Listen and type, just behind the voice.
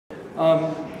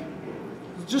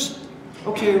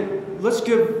Okay, let's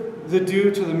give the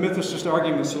due to the mythicist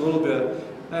arguments a little bit.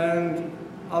 And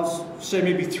I'll say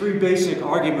maybe 3 basic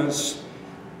arguments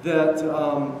that,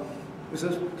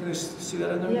 can I see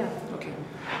that in there? Yeah. Okay.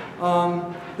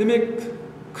 They make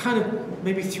kind of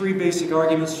maybe 3 basic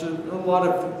arguments. A lot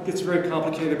of it gets very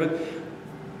complicated, but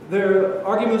they're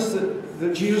arguments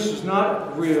that Jesus is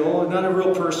not real, not a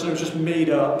real person, it was just made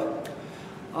up,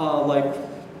 like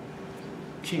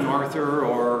King Arthur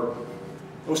or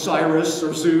Osiris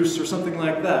or Zeus or something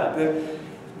like that.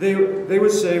 They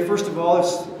would say, first of all,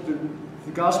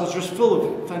 the gospel is just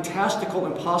full of fantastical,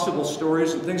 impossible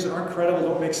stories and things that aren't credible,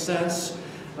 don't make sense.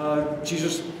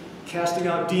 Jesus casting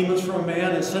out demons from a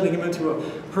man and sending him into a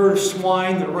herd of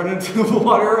swine that run into the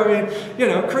water. I mean, you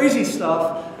know, crazy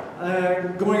stuff.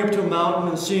 Going up to a mountain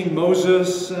and seeing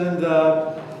Moses and,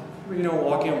 you know,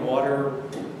 walking on water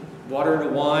into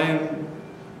wine,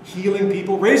 healing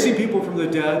people, raising people from the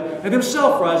dead, and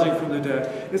himself rising from the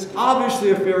dead. It's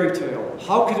obviously a fairy tale.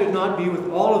 How could it not be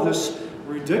with all of this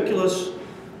ridiculous,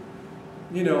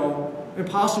 you know,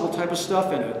 impossible type of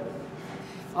stuff in it?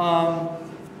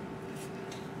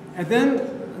 And then,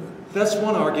 that's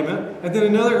one argument. And then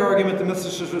another argument the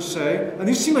mythicists would say, and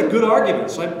these seem like good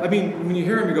arguments. I mean, when you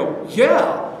hear them, you go,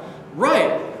 yeah,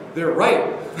 right, they're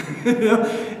right. You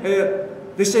know?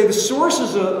 They say the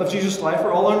sources of Jesus' life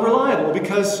are all unreliable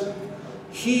because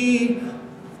he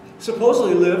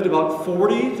supposedly lived about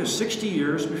 40 to 60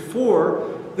 years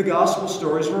before the gospel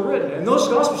stories were written. And those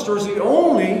gospel stories are the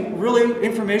only really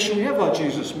information we have about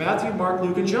Jesus. Matthew, Mark,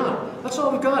 Luke, and John. That's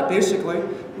all we've got, basically.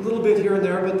 A little bit here and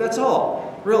there, but that's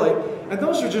all, really. And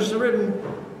those are just written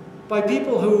by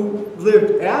people who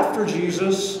lived after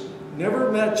Jesus, never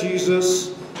met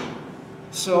Jesus.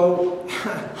 So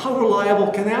how reliable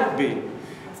can that be?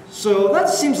 So that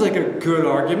seems like a good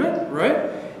argument, right?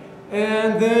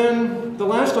 And then the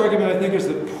last argument, I think, is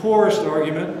the poorest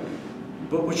argument,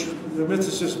 but which the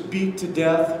mythicists beat to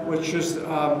death, which is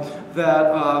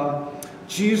that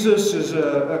Jesus is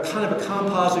a kind of a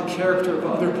composite character of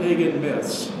other pagan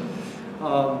myths.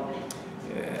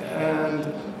 And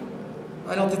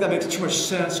I don't think that makes too much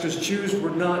sense because Jews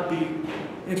would not be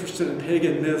interested in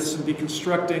pagan myths and be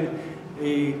constructing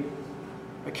a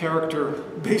character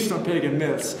based on pagan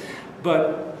myths.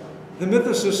 But the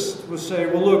mythicists would say,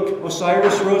 well, look,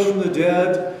 Osiris rose from the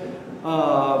dead.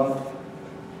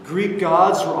 Greek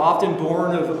gods were often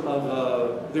born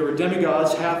of they were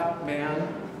demigods, half man,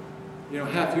 you know,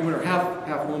 half human or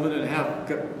half woman and half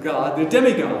god. They're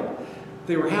demigod.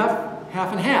 They were half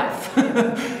and half.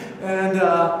 And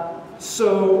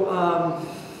so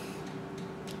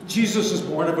Jesus is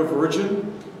born of a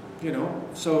virgin, you know,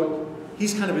 so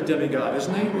he's kind of a demigod,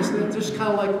 isn't he? Isn't it just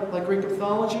kind of like Greek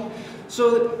mythology?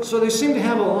 So they seem to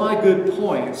have a lot of good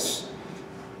points,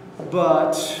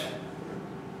 but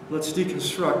let's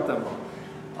deconstruct them.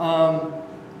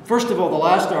 First of all, the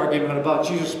last argument about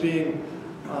Jesus being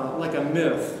like a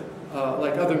myth,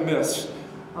 like other myths.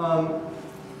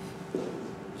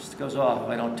 Just goes off if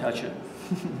I don't touch it.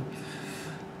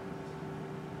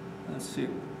 Let's see,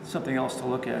 something else to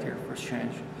look at here for a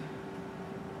change.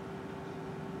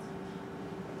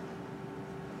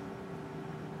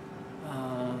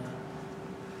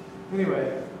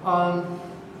 Anyway,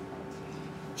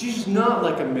 Jesus is not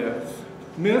like a myth.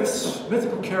 Myths,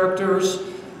 mythical characters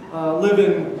live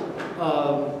in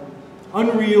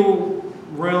unreal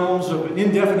realms of an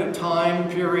indefinite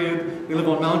time period. They live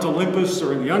on Mount Olympus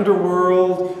or in the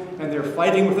underworld, and they're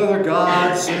fighting with other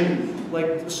gods, and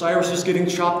like Cyrus is getting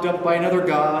chopped up by another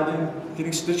god and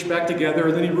getting stitched back together,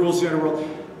 and then he rules the underworld.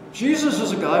 Jesus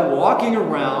is a guy walking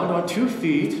around on 2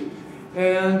 feet,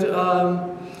 and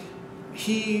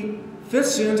he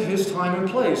fits into his time and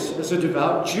place as a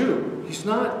devout Jew. He's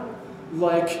not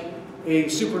like a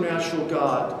supernatural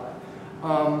god.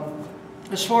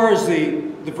 As far as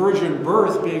the virgin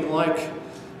birth being like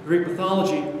Greek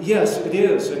mythology, yes, it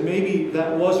is, and maybe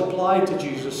that was applied to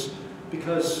Jesus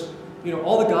because, you know,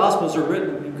 all the Gospels are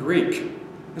written in Greek,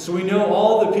 and so we know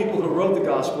all the people who wrote the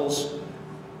Gospels,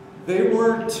 they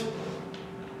weren't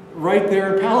right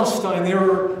there in Palestine.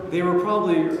 They were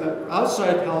probably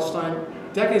outside Palestine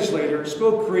decades later,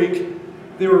 spoke Greek.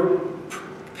 They were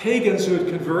pagans who had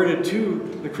converted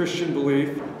to the Christian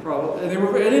belief, probably. And they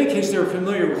were, in any case, they were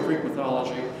familiar with Greek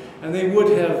mythology, and they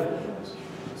would have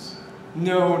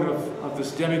known of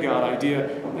this demigod idea.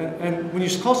 And when you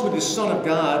call somebody the Son of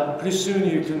God, pretty soon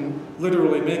you can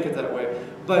literally make it that way.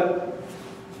 But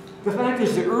the fact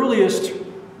is, the earliest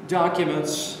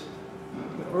documents,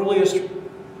 the earliest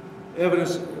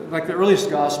evidence, like the earliest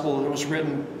gospel that was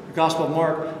written, the Gospel of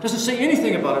Mark, doesn't say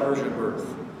anything about a virgin birth.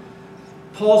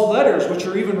 Paul's letters, which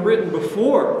are even written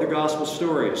before the gospel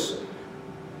stories,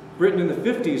 written in the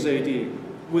 50s AD,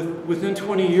 within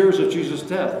 20 years of Jesus'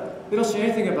 death, they don't say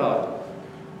anything about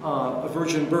a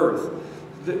virgin birth.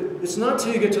 It's not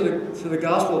until you get to the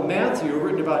Gospel of Matthew,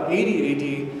 written about 80 AD,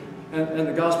 and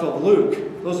the Gospel of Luke.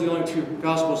 Those are the only two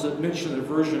Gospels that mention the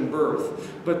virgin birth.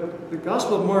 But the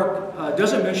Gospel of Mark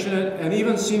doesn't mention it, and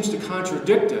even seems to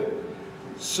contradict it.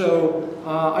 So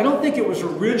I don't think it was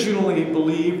originally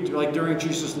believed, like during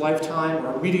Jesus' lifetime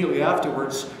or immediately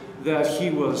afterwards, that he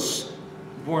was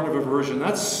born of a virgin.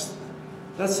 That's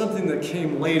something that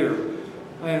came later.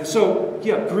 And so,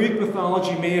 yeah, Greek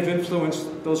mythology may have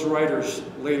influenced those writers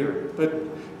later. But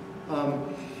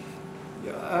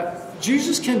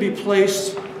Jesus can be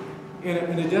placed in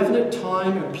a definite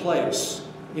time and place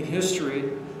in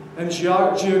history and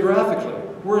geographically.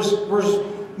 Whereas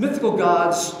mythical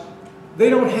gods,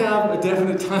 they don't have a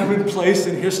definite time and place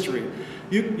in history.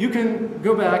 You can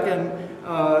go back and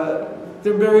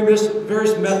there are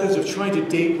various methods of trying to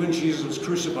date when Jesus was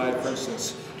crucified, for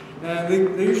instance.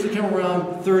 And they usually come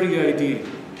around 30 AD.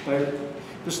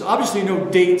 There's obviously no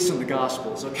dates in the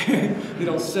Gospels, okay? They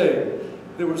don't say.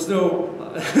 There was no,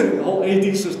 the whole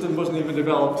AD system wasn't even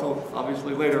developed until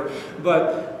obviously later.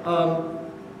 But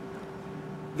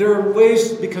there are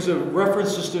ways, because of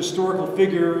references to historical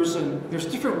figures, and there's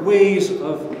different ways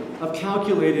of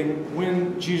calculating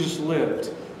when Jesus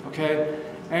lived, okay?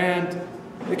 And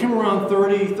they come around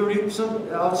 30,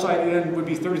 some outside end would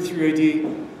be 33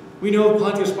 AD. We know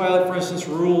Pontius Pilate, for instance,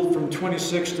 ruled from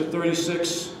 26 to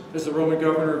 36 as the Roman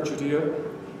governor of Judea.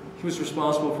 He was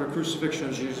responsible for the crucifixion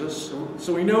of Jesus.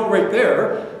 So we know right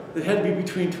there it had to be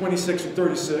between 26 and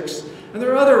 36. And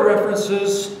there are other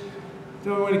references.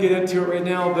 Don't want to get into it right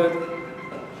now, but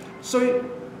so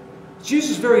Jesus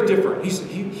is very different.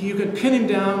 You can pin him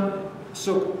down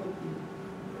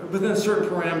within certain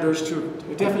parameters to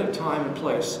a definite time and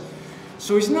place.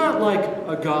 So he's not like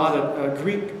a god, a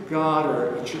Greek god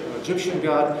or an Egyptian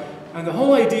god. And the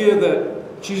whole idea that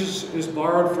Jesus is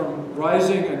borrowed from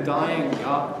rising and dying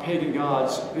pagan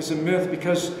gods is a myth,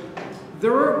 because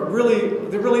there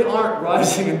really aren't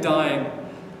rising and dying.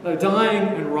 Dying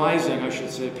and rising, I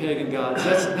should say, pagan gods.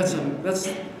 That's a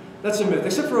myth,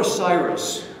 except for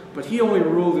Osiris. But he only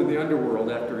ruled in the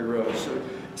underworld after he rose. So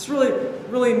it's really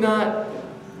not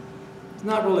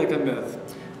really like a myth.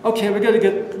 Okay, we got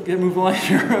to move on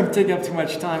here. I'm taking up too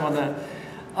much time on that.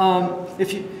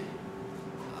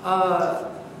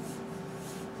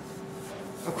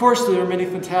 Of course, there are many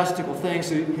fantastical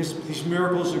things. These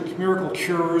miracles are miracle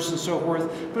cures and so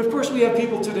forth. But of course, we have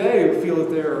people today who feel that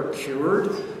they're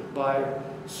cured by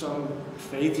some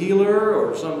faith healer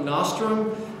or some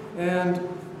nostrum. And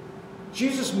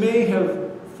Jesus may have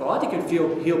thought he could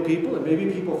heal people, and maybe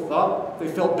people thought they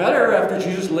felt better after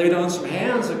Jesus laid on some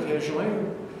hands occasionally.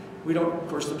 We don't, of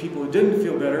course, the people who didn't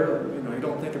feel better, you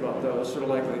don't think about those. Sort of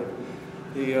like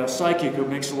the psychic who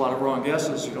makes a lot of wrong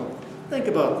guesses. You don't think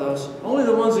about those. Only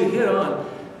the ones they hit on.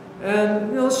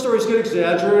 And, the stories get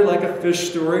exaggerated, like a fish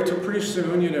story, till pretty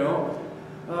soon,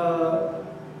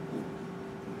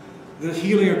 the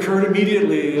healing occurred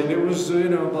immediately, and it was,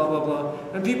 blah, blah, blah.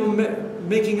 And people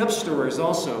making up stories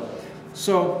also.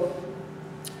 So,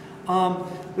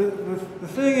 the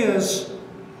thing is,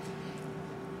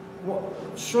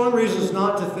 strong reasons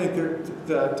not to think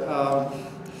that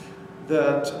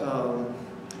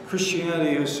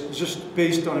Christianity is just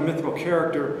based on a mythical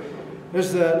character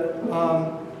is that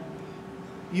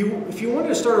if you wanted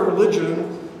to start a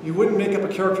religion, you wouldn't make up a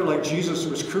character like Jesus who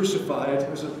was crucified. It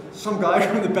was some guy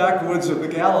from the backwoods of the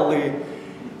Galilee.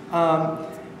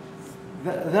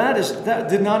 That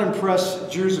did not impress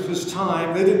Jews of his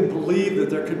time. They didn't believe that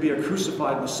there could be a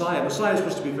crucified Messiah. Messiah is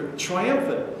supposed to be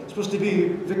triumphant. It's supposed to be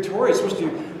victorious. It's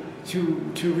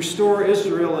supposed to restore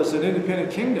Israel as an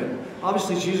independent kingdom.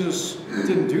 Obviously, Jesus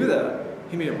didn't do that.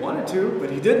 He may have wanted to, but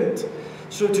he didn't.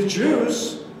 So to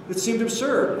Jews, it seemed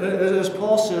absurd. As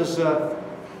Paul says,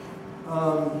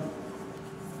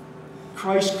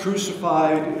 Christ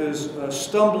crucified is a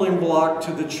stumbling block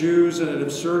to the Jews and an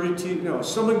absurdity, a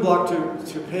stumbling block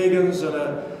to pagans and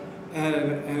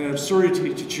an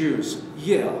absurdity to Jews.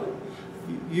 Yeah.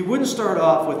 You wouldn't start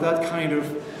off with that kind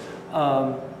of,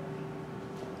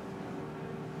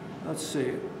 let's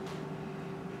see.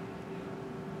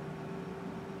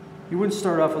 You wouldn't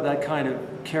start off with that kind of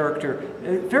character.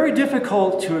 Very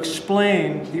difficult to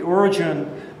explain the origin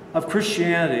of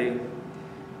Christianity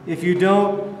if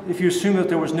you assume that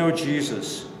there was no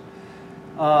Jesus.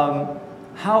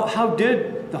 How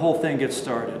did the whole thing get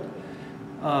started?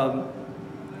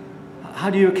 How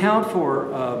do you account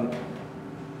for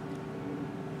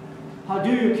how do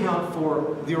you account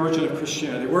for the origin of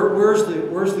Christianity? Where's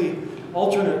the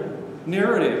alternate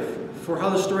narrative for how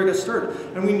the story got started?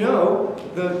 And we know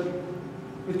that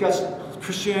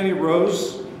Christianity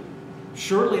rose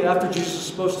shortly after Jesus was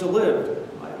supposed to live.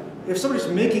 If somebody's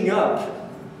making up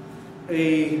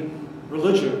a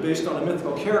religion based on a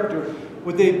mythical character,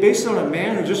 would they base it on a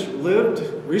man who just lived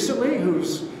recently,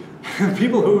 who's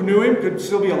people who knew him could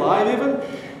still be alive even?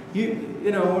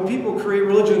 You know, when people create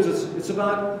religions, it's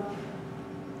about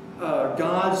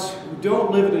gods who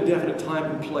don't live at a definite time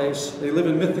and place. They live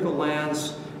in mythical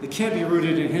lands. They can't be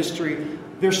rooted in history.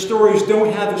 Their stories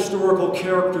don't have historical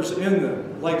characters in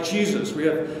them, like Jesus. We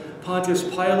have Pontius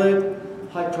Pilate,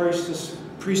 High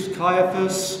Priest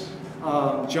Caiaphas,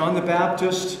 John the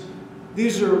Baptist.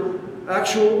 These are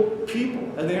actual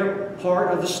people, and they are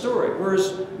part of the story.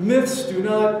 Whereas myths do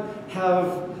not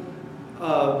have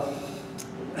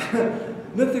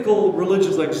mythical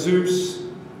religions like Zeus.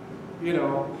 You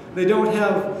know, they don't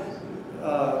have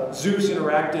Zeus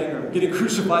interacting or getting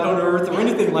crucified on earth or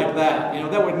anything like that. You know,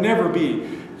 that would never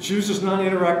be. Zeus is not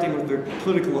interacting with the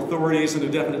political authorities in a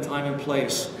definite time and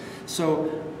place.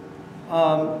 So,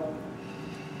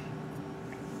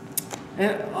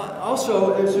 and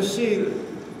also, as you see,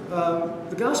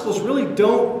 the Gospels really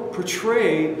don't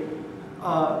portray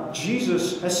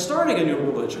Jesus as starting a new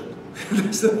religion.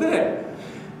 That's the thing.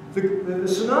 The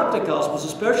Synoptic Gospels,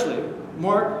 especially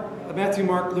Matthew,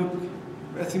 Mark, and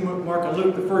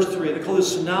Luke, the first three, they call these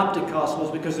Synoptic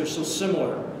Gospels because they're so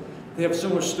similar. They have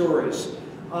similar stories.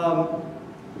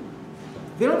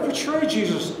 They don't portray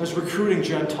Jesus as recruiting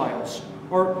Gentiles.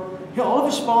 Or all of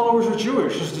his followers are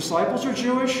Jewish. His disciples are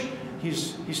Jewish.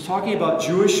 He's talking about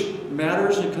Jewish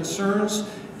matters and concerns.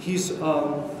 He's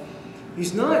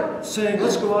not saying,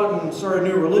 let's go out and start a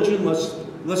new religion. Let's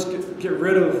get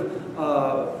rid of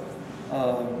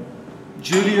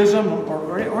Judaism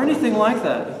or anything like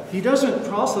that. He doesn't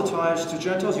proselytize to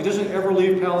Gentiles. He doesn't ever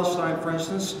leave Palestine, for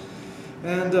instance.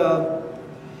 And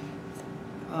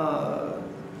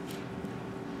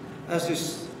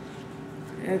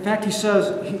in fact, he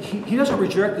says he doesn't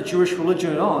reject the Jewish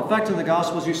religion at all. In fact, in the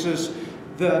Gospels, he says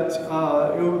that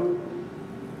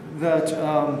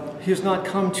he has not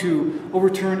come to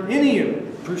overturn any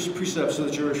precepts of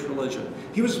the Jewish religion.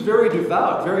 He was very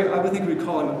devout, I would think we'd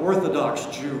call him an Orthodox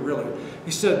Jew, really.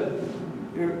 He said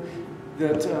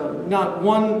that not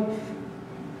one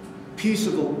piece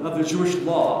of the Jewish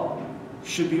law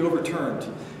should be overturned.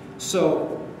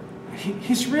 So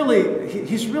he's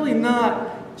really not.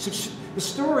 The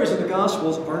stories of the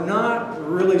Gospels are not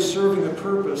really serving the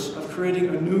purpose of creating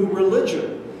a new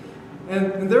religion,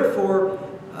 and therefore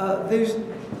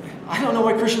I don't know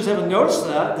why Christians haven't noticed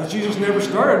that Jesus never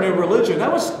started a new religion.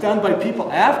 That was done by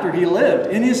people after he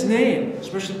lived, in his name,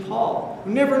 especially Paul,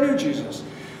 who never knew Jesus.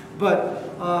 But,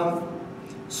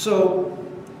 so,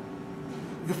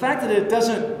 the fact that it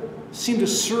doesn't seem to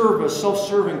serve a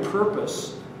self-serving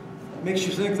purpose makes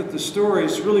you think that the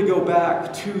stories really go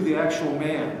back to the actual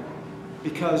man,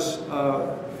 because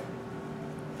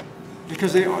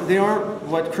they aren't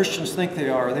what Christians think they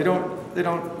are. They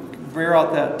don't bear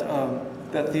out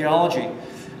that theology.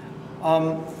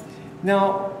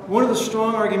 Now, one of the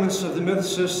strong arguments of the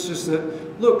mythicists is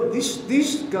that, look,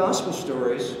 these gospel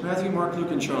stories, Matthew, Mark,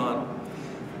 Luke, and John,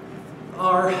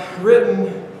 are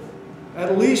written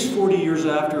at least 40 years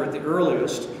after at the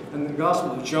earliest, and the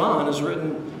Gospel of John is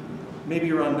written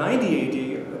maybe around 90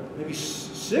 AD, maybe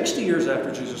 60 years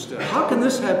after Jesus died. How can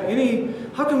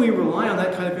we rely on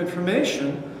that kind of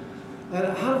information? And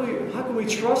how can we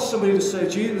trust somebody to say,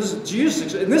 this is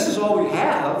Jesus, and this is all we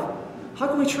have? How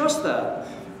can we trust that?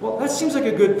 Well, that seems like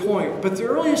a good point, but the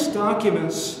earliest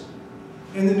documents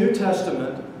in the New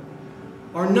Testament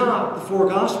are not the four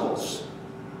Gospels.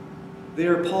 They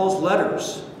are Paul's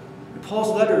letters. And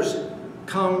Paul's letters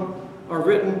are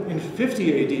written in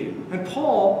 50 AD. And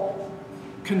Paul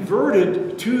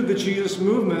converted to the Jesus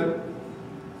movement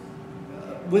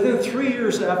within 3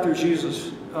 years after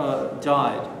Jesus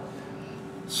died.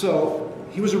 So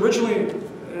he was originally,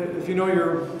 if you know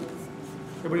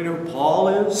everybody know who Paul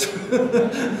is?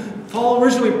 Paul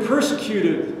originally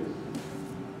persecuted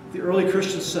the early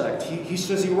Christian sect. He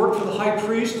says he worked for the high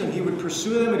priest and he would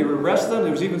pursue them and he would arrest them.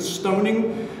 There was even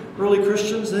stoning early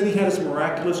Christians. Then he had his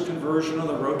miraculous conversion on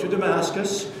the road to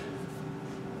Damascus.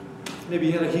 Maybe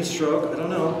he had a heat stroke, I don't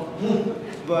know.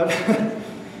 But in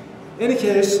any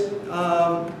case,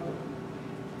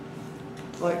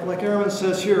 like Aaron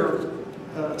says here,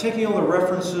 taking all the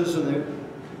references and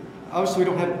obviously we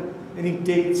don't have any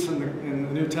dates in the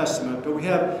New Testament, but we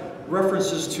have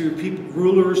references to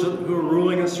rulers who are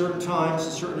ruling at certain times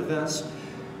and certain events.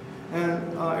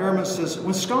 And Ehrman says,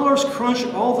 when scholars crunch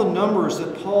all the numbers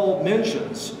that Paul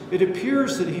mentions, it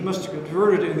appears that he must have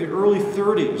converted in the early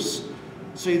 30s,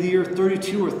 say the year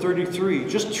 32 or 33,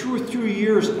 just 2 or 3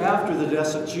 years after the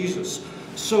death of Jesus.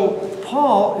 So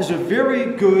Paul is a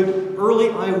very good early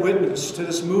eyewitness to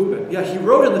this movement. Yeah, he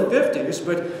wrote in the 50s,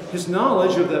 but his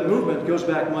knowledge of that movement goes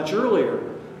back much earlier.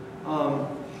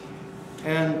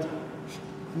 And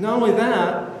not only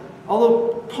that,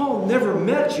 although Paul never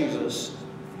met Jesus,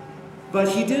 but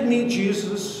he did meet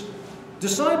Jesus'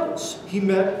 disciples. He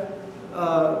met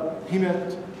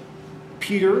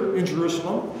Peter in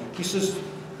Jerusalem. He says,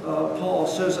 Paul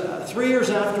says, 3 years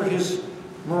after his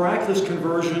miraculous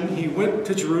conversion, he went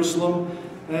to Jerusalem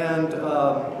and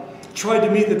tried to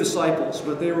meet the disciples,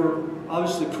 but they were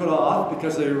obviously put off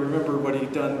because they remember what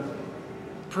he'd done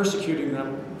persecuting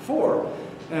them before.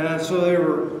 And so they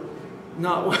were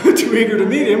not too eager to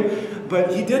meet him,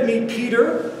 but he did meet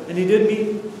Peter, and he did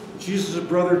meet Jesus'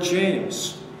 brother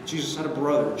James. Jesus had a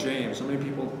brother, James. How many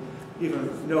people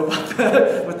even know about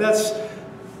that? But that's,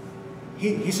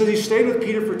 he said he stayed with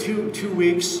Peter for two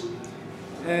weeks,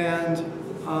 and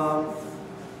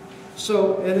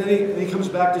then he comes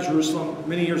back to Jerusalem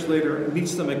many years later and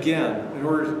meets them again in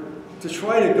order to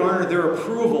try to garner their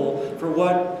approval for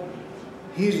what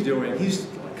he's doing. He's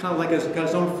kind of like got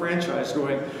his own franchise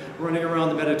going, running around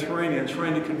the Mediterranean,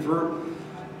 trying to convert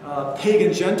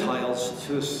pagan Gentiles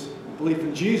to this belief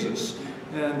in Jesus.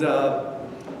 And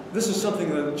this is something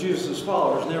that Jesus'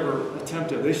 followers never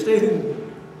attempted. They stayed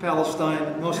in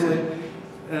Palestine mostly,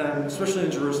 and especially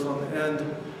in Jerusalem.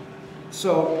 And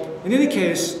so, in any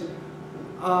case,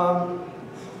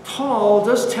 Paul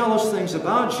does tell us things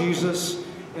about Jesus,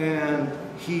 and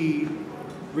he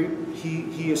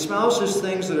espouses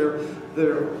things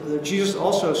that Jesus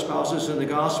also espouses in the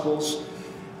Gospels.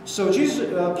 So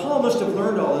Paul must have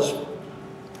learned all this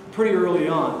pretty early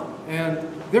on, and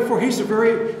therefore he's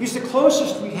the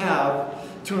closest we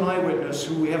have to an eyewitness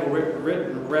who we have a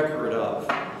written record of.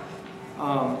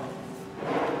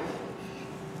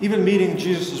 Even meeting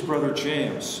Jesus' brother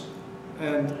James,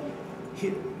 and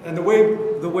the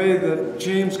way that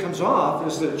James comes off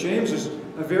is that James is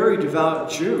a very devout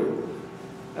Jew.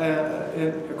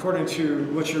 And according to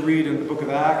what you read in the book of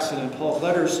Acts and in Paul's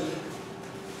letters,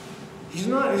 he's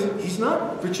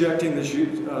not rejecting the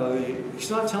Jews.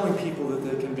 He's not telling people that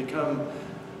they can become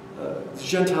the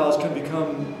Gentiles can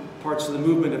become parts of the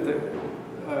movement if they,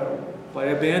 by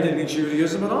abandoning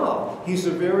Judaism at all. He's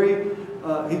a very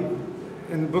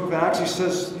in the book of Acts he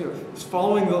says, he's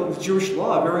following the Jewish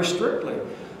law very strictly.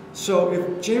 So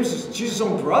if Jesus'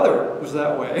 own brother was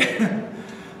that way,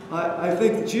 I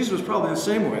think that Jesus was probably the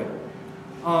same way.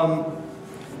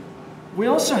 We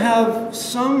also have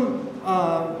some,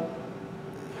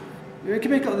 you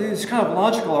can make these kind of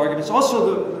logical arguments.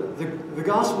 Also the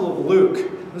Gospel of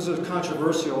Luke, this is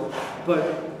controversial,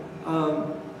 but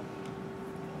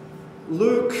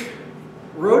Luke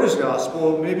wrote his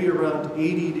Gospel maybe around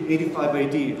 80 to 85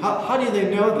 AD. How do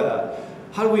they know that?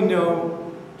 How do we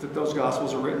know that those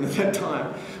Gospels are written at that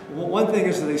time? Well, one thing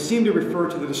is that they seem to refer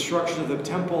to the destruction of the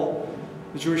temple,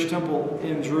 the Jewish temple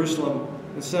in Jerusalem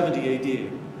in 70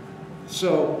 AD.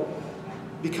 So,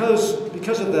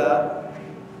 because of that,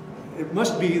 it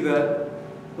must be that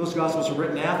those Gospels are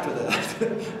written after that,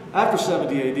 after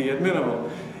 70 AD at minimum.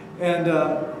 And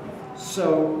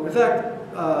so, in fact,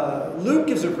 Luke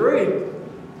gives a very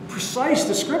precise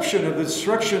description of the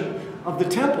destruction of the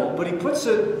temple, but he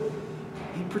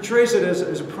portrays it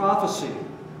as a prophecy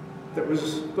that was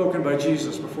spoken by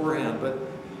Jesus beforehand. But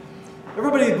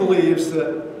everybody believes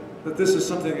that this is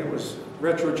something that was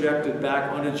retrojected back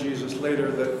onto Jesus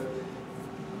later.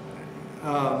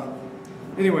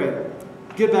 Anyway,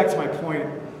 get back to my point.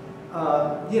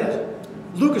 Yes,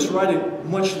 Luke is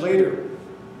writing much later,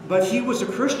 but he was a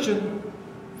Christian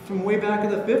from way back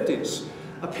in the 50s,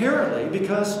 apparently,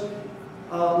 because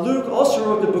Luke also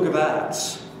wrote the book of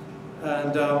Acts.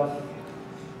 And I'm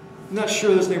not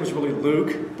sure his name was really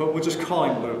Luke, but we'll just call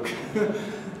him Luke,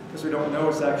 because we don't know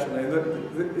his actual name.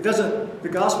 The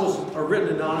Gospels are written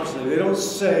anonymously. They don't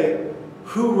say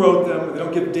who wrote them. They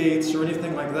don't give dates or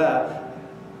anything like that.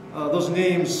 Those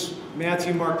names,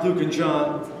 Matthew, Mark, Luke, and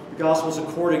John, the Gospels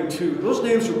according to, those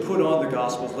names were put on the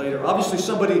Gospels later. Obviously,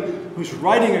 somebody who's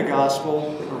writing a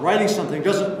Gospel or writing something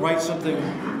doesn't write something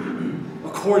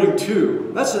according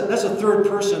to. That's a third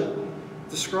person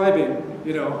describing.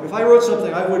 If I wrote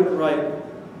something, I wouldn't write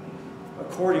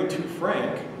according to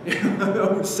Frank.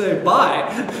 I would say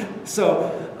by.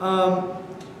 So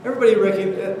everybody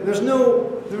there are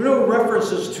no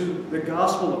references to the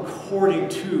gospel according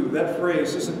to. That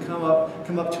phrase doesn't come up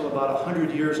till about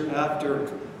 100 years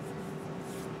after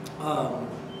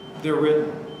they're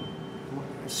written.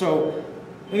 So,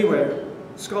 anyway,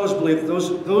 scholars believe that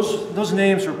those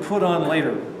names are put on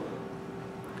later.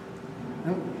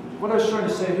 And what I was trying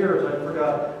to say here is I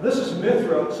forgot. This is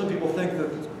Mithra. Some people think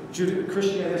that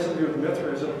Christianity has something to do with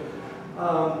Mithraism.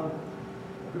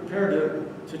 Compared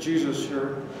to Jesus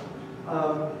here.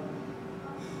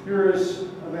 Here is a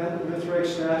Mithraic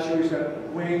statue. He's got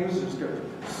wings. He's got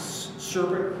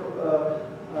serpent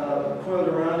coiled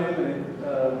around him, and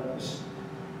he's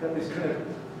got these kind of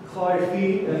clawy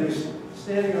feet, and he's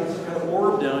standing on some kind of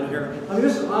orb down here. I mean,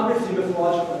 this is obviously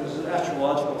mythological. There's an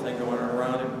astrological thing going on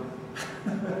around him.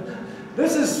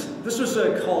 This was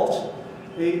a cult,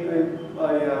 what do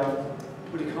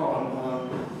you call them?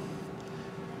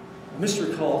 A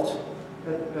mystery cult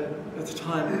at the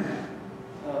time,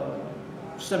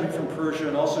 stemming from Persia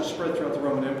and also spread throughout the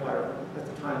Roman Empire at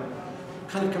the time,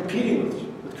 kind of competing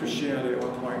with Christianity at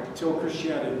one point until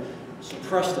Christianity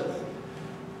suppressed it.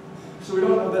 So we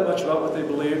don't know that much about what they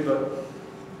believe, but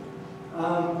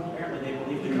apparently they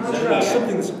believed in contrast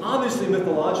something that's obviously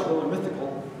mythological and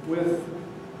mythical with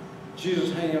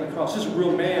Jesus hanging on the cross. This is a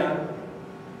real man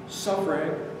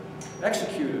suffering,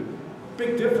 executed.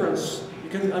 Big difference. You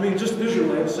can, I mean, just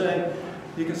visually, I'm saying,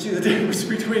 you can see the difference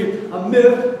between a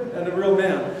myth and a real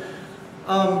man.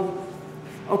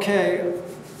 Okay.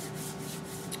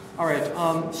 All right.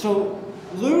 So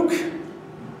Luke,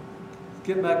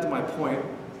 getting back to my point,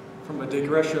 from a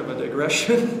digression of a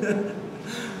digression.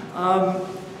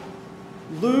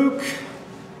 Luke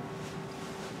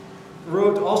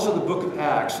wrote also the book of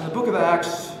Acts. And the book of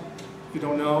Acts, if you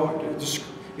don't know,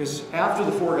 is after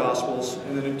the four Gospels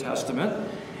in the New Testament.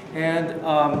 And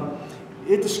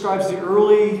it describes the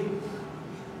early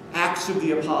acts of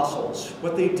the apostles,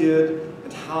 what they did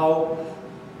and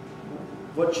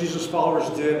what Jesus' followers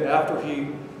did after he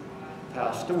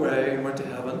passed away and went to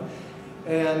heaven.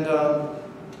 And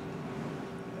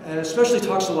especially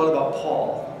talks a lot about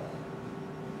Paul.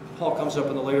 Paul comes up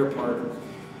in the later part.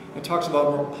 It talks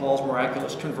about Paul's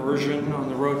miraculous conversion on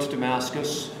the road to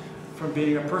Damascus from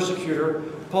being a persecutor.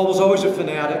 Paul was always a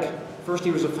fanatic. First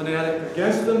he was a fanatic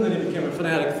against them, then he became a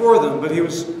fanatic for them, but he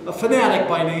was a fanatic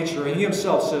by nature, and he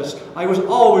himself says, I was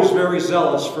always very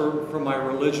zealous for my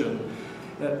religion.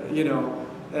 You know,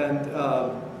 and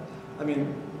I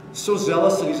mean, so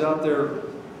zealous that he's out there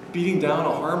beating down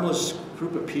a harmless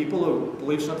group of people who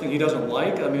believe something he doesn't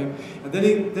like. I mean, and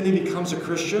then he becomes a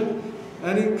Christian,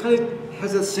 and he kind of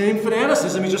has that same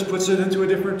fanaticism, he just puts it into a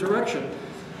different direction.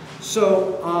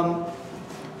 So,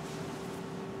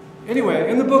 anyway,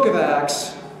 in the book of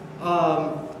Acts,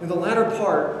 in the latter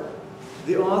part,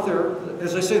 the author,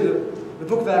 as I say, the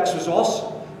book of Acts was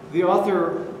also, the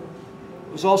author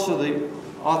was also the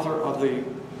author of the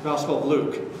Gospel of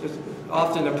Luke. It's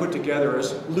often put together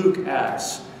as Luke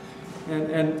Acts.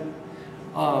 And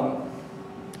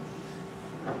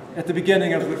at the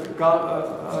beginning of the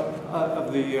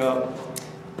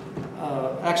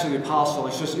Acts of the Apostle,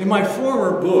 he says, in my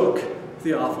former book,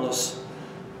 Theophilus,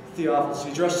 he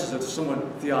addresses it to someone,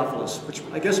 Theophilus, which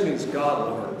I guess means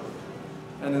God, Lord.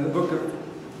 And in the book of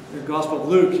the Gospel of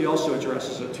Luke, he also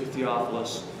addresses it to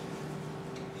Theophilus.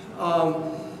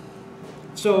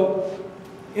 So,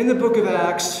 in the book of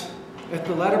Acts, at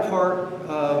the latter part,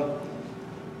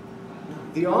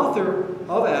 the author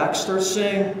of Acts starts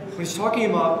saying, when he's talking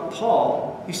about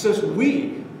Paul, he says,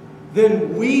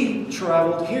 then we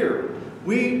traveled here.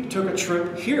 We took a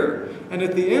trip here. And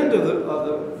at the end of the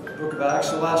book of Acts,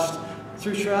 the last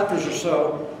 3 chapters or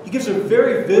so, he gives a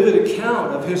very vivid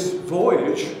account of his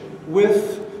voyage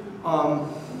with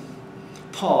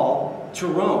Paul to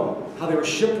Rome, how they were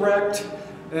shipwrecked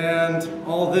and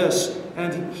all this.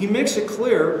 And he makes it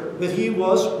clear that he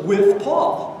was with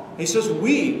Paul. He says,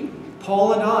 we,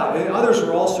 Paul and I, and others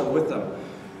were also with them.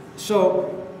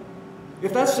 So,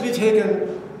 if that's to be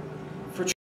taken for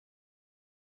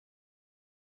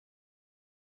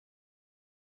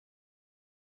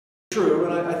true,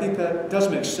 and I think that does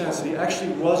make sense, that he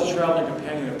actually was a traveling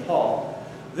companion of Paul,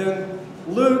 then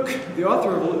Luke, the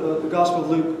author of the Gospel of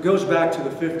Luke, goes back to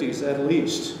the 50s at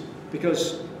least,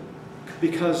 because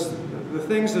the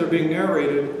things that are being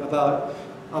narrated about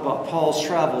Paul's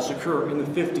travels occur in the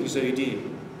 50s AD,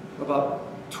 about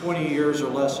 20 years or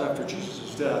less after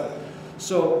Jesus' death.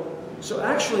 So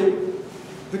actually,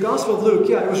 the Gospel of Luke,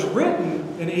 yeah, it was written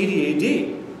in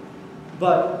 80 AD,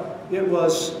 but it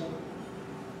was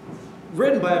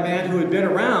written by a man who had been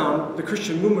around the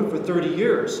Christian movement for 30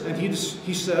 years. And he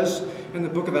says in the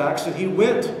book of Acts that he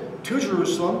went to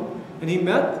Jerusalem and he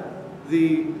met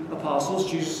the apostles,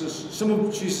 some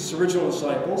of Jesus' original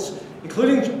disciples,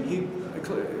 including he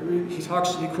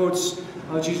quotes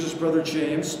Jesus' brother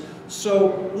James,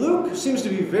 So Luke seems to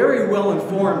be very well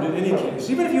informed in any case.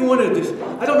 Even if you wanted to,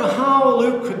 I don't know how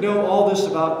Luke could know all this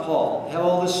about Paul, have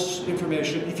all this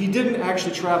information, if he didn't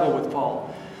actually travel with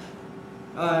Paul.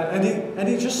 And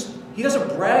he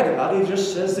doesn't brag about it, he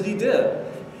just says that he did.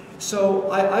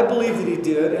 So I believe that he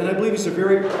did, and I believe he's a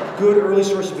very good early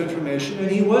source of information,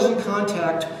 and he was in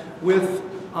contact with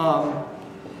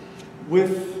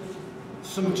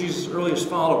some of Jesus' earliest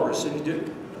followers, and he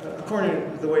did, according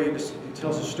to the way he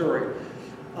tells the story.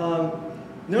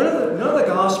 None of the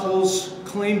Gospels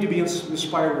claim to be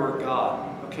inspired word of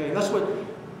God. Okay, that's what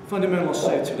fundamentalists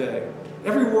say today.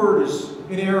 Every word is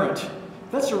inerrant.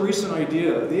 That's a recent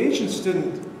idea. The ancients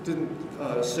didn't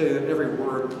say that every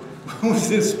word was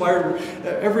inspired.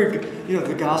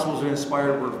 The Gospels are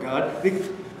inspired word of God.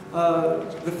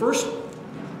 The first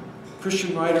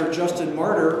Christian writer, Justin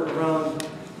Martyr, around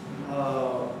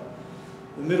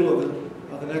the middle of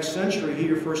the next century, he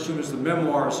refers to them as the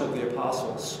memoirs of the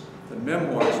apostles. The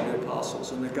memoirs of the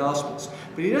apostles and the Gospels.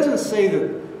 But he doesn't say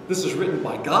that this is written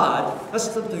by God. That's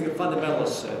something that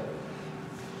fundamentalists say.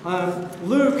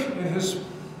 Luke, in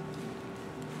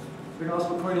the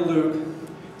Gospel according to Luke,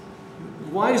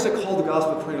 why is it called the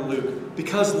Gospel according to Luke?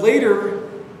 Because later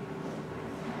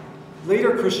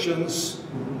Christians,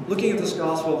 looking at this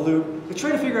Gospel of Luke, they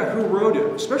tried to figure out who wrote it,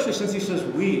 especially since he says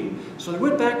we. So they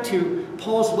went back to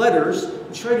Paul's letters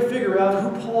and tried to figure out who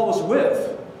Paul was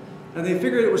with. And they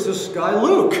figured it was this guy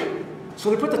Luke. So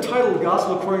they put the title of the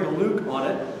Gospel according to Luke on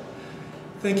it,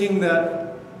 thinking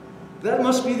that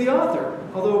must be the author.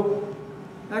 Although,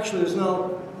 actually,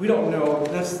 we don't know.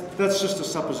 That's just a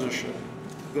supposition.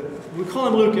 We call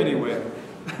him Luke anyway.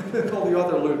 They call the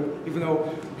author Luke, even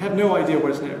though we have no idea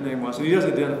what his name was, and he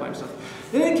doesn't identify himself.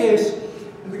 In any case,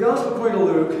 in the Gospel according to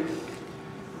Luke,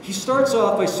 he starts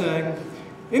off by saying,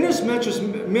 "Inasmuch as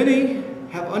many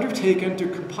have undertaken to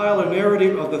compile a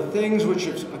narrative of the things which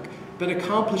have been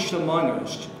accomplished among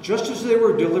us, just as they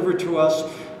were delivered to us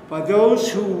by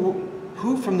those who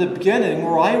from the beginning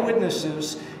were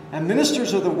eyewitnesses and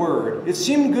ministers of the word, it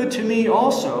seemed good to me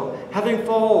also, having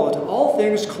followed all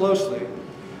things closely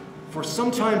for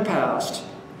some time past,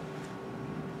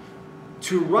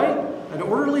 to write an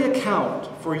orderly account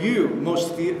for you,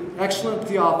 most excellent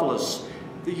Theophilus,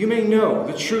 that you may know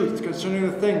the truth concerning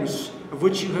the things of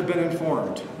which you have been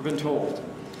informed, or been told."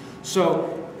 So,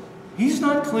 he's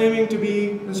not claiming to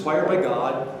be inspired by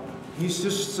God. He's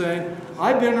just saying,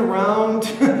 I've been around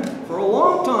for a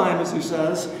long time, as he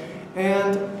says,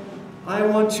 and I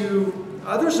want to,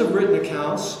 others have written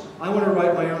accounts, I want to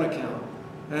write my own account.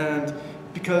 And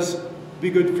because it'd be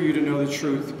good for you to know the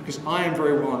truth, because I am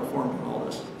very well informed in all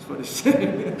this. That's what he's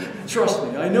saying. Trust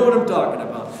me, I know what I'm talking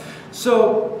about.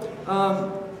 So,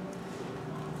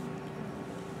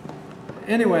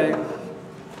 anyway,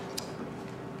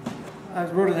 I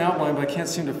wrote an outline, but I can't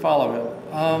seem to follow it.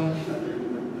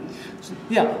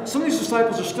 Yeah, some of these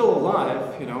disciples are still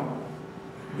alive, you know.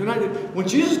 When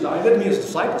Jesus died, that didn't mean his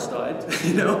disciples died,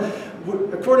 you know.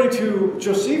 According to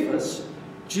Josephus,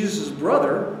 Jesus'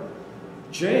 brother,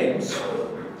 James,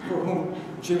 for whom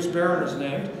James Barron is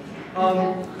named,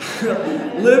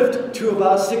 lived to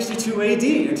about 62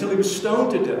 AD until he was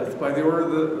stoned to death by the order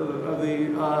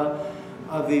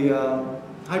of the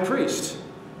high priest.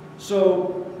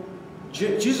 So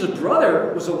Jesus'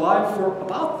 brother was alive for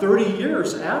about 30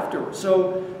 years after.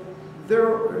 So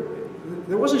there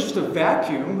wasn't just a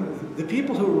vacuum. The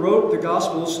people who wrote the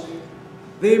Gospels,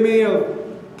 they may have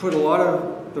put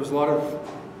there was a lot of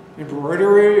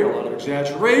embroidery, a lot of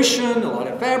exaggeration, a lot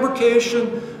of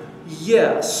fabrication.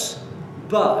 Yes,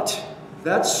 but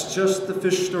that's just the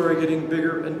fish story getting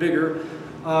bigger and bigger.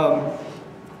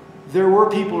 There were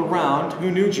people around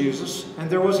who knew Jesus, and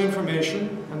there was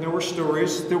information, and there were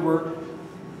stories that were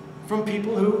from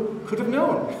people who could have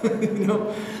known. You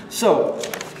know? So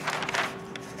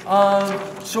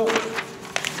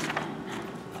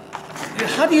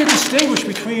how do you distinguish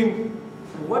between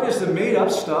what is the made-up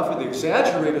stuff or the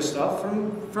exaggerated stuff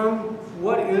from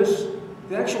what is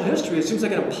the actual history? It seems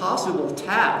like an impossible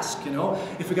task, you know?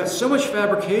 If we got so much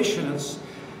fabrication,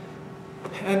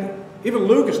 and even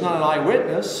Luke is not an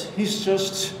eyewitness. He's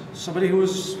just somebody who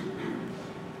was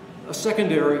a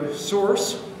secondary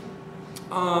source.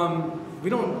 We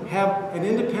don't have an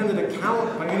independent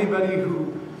account by anybody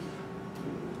who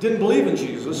didn't believe in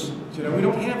Jesus. You know, we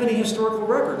don't have any historical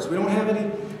records. We don't have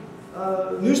any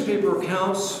newspaper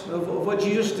accounts of what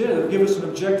Jesus did that give us an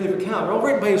objective account. They're all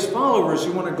written by his followers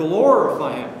who want to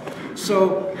glorify him.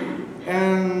 So,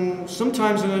 and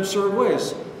sometimes in absurd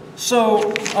ways.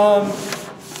 So,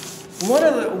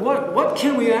 what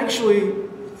can we actually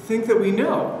think that we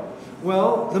know?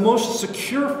 Well, the most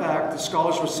secure fact, the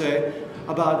scholars would say,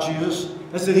 about Jesus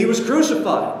is that he was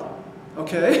crucified,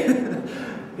 okay,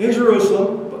 in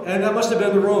Jerusalem, and that must have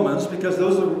been the Romans, because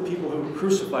those are the people who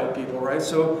crucified people, right?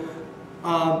 So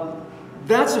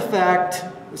that's a fact.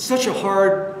 It's such a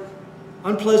hard,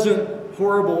 unpleasant,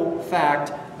 horrible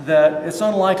fact that it's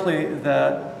unlikely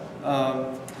that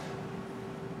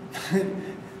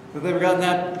that they've gotten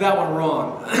that one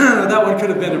wrong. That one could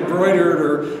have been embroidered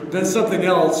or been something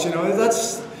else. You know,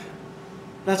 that's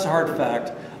a hard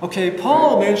fact. Okay,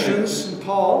 Paul mentions, and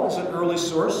Paul is an early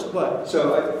source, but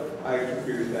so I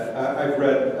agree with that. I've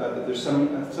read that there's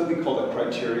something called a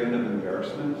criterion of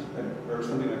embarrassment, or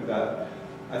something like that.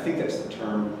 I think that's the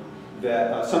term.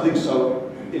 That something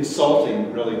so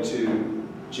insulting, really, to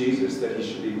Jesus that he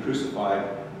should be crucified.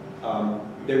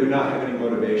 They would not have any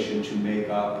motivation to make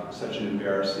up such an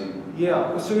embarrassing.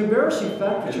 Yeah, it's an embarrassing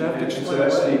fact that you have to explain. So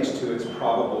that speaks to its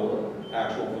probable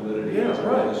actual validity. Yeah,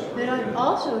 right. But I've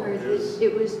also heard that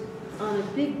it was on a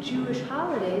big Jewish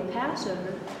holiday,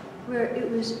 Passover, where it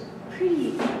was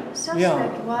pretty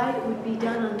suspect why it would be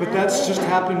done on that day. But that's just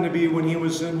happened to be when he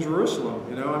was in Jerusalem,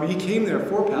 you know? I mean, he came there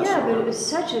for Passover. Yeah, but it was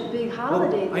such a big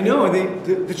holiday. Well, I know, and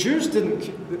the Jews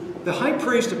didn't... The high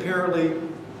priest apparently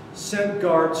sent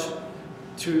guards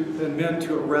and men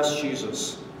to arrest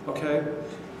Jesus, okay?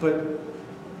 But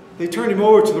they turned him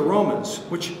over to the Romans,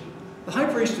 which the high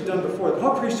priest had done before. The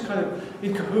high priest kind of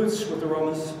in cahoots with the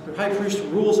Romans. The high priest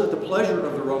rules at the pleasure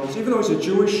of the Romans, even though he's a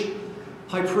Jewish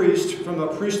high priest from a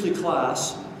priestly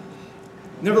class.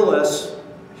 Nevertheless,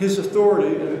 his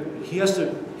authority, he has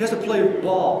to play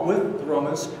ball with the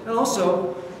Romans. And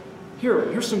also,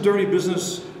 here's some dirty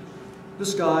business.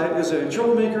 This guy is a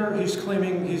troublemaker. He's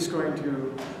claiming he's going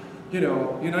to, you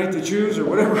know, unite the Jews or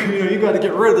whatever. You know, you got to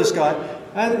get rid of this guy.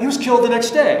 And he was killed the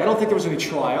next day. I don't think there was any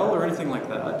trial or anything like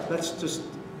that. That's just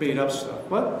made up stuff.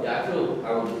 What? Yeah, I feel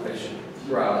I should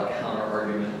throw out a counter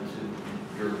argument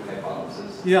to your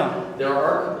hypothesis. Yeah. There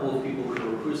are a couple of people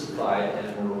who were crucified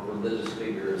and were religious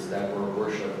figures that were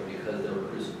worshipped because they were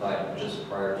crucified just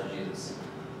prior to Jesus.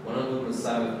 One of them was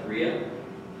Simon of Korea.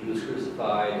 He was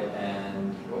crucified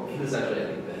and, well, he was actually, I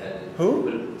think, beheaded.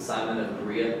 Who? But Simon of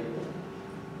Korea.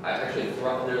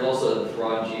 There's also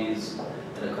Thrages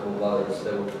and a couple of others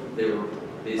that they were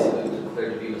basically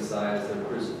declared to be messiahs. They were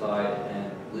crucified, and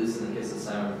at least in the case of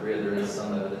Simon of Korea, there is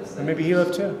some evidence that Maybe he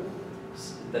lived too.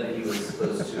 That he was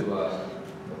supposed to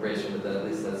raise from the dead. At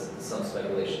least that's some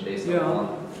speculation based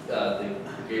on the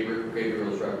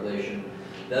Gabriel's revelation.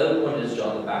 The other one is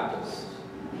John the Baptist.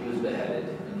 He was beheaded,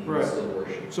 and he was still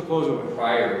worshipped. Supposedly.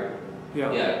 Prior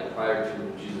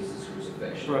to Jesus'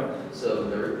 crucifixion. Right. So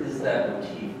there is that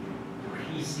motif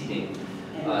preceding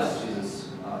Jesus.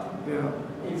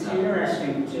 It's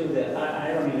interesting too that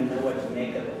I don't even know what to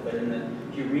make of it, but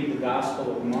if you read the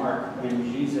Gospel of Mark,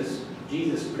 when Jesus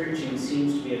preaching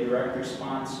seems to be a direct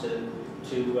response to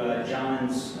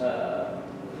John's the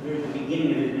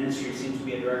beginning of his ministry seems to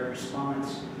be a direct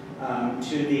response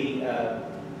to the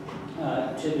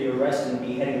arrest and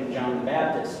beheading of John the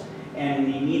Baptist. And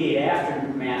in the immediate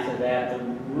aftermath of that, the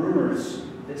rumors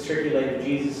that circulated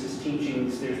Jesus'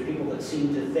 teachings, there's people that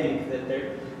seem to think that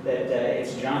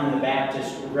it's John the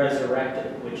Baptist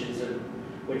resurrected, which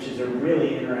is a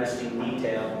really interesting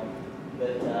detail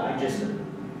that I just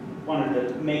wanted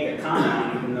to make a comment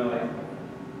on, even though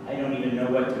I don't even know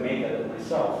what to make of it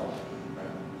myself.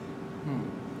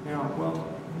 Yeah, well,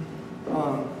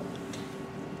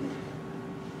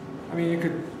 I mean, you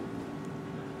could.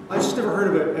 I just never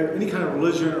heard of any kind of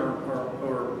religion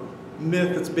or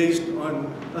myth that's based on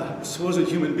a supposed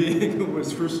human being who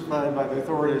was crucified by the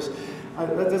authorities.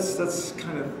 That's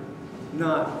kind of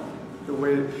not the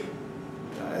way.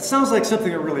 It sounds like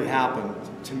something that really happened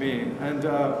to me. And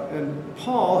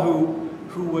Paul,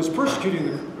 who was persecuting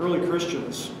the early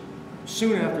Christians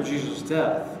soon after Jesus'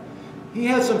 death, he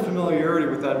had some familiarity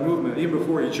with that movement even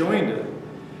before he joined it.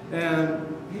 And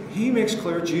he makes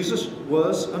clear Jesus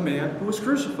was a man who was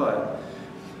crucified.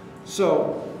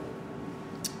 So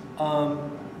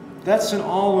that's in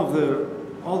all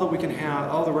that we can have,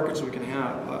 all the records that we can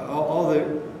have, all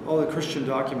the Christian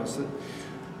documents. That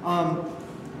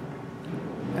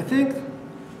I think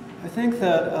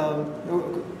that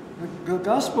the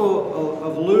Gospel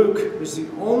of Luke is the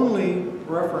only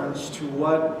reference to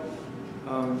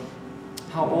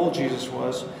how old Jesus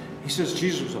was. He says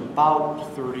Jesus was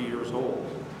about 30 years old.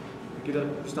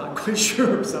 He's not quite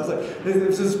sure. It sounds like if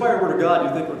it's an inspired word of God,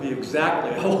 you'd think it would be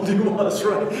exactly how old he was,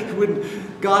 right?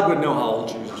 God would know how old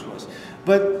Jesus was.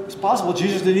 But it's possible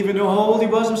Jesus didn't even know how old he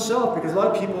was himself, because a lot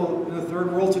of people in the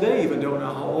third world today even don't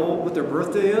know what their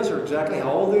birthday is or exactly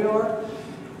how old they are.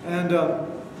 And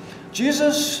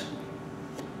Jesus,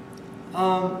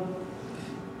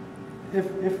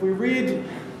 if we read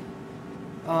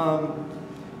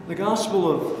the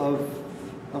Gospel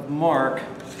of Mark,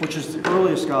 which is the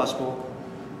earliest Gospel,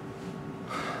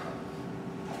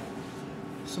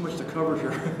 so much to cover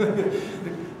here.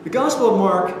 The Gospel of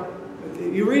Mark,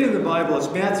 you read in the Bible, it's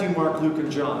Matthew, Mark, Luke,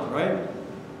 and John, right?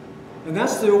 And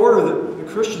that's the order that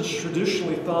the Christians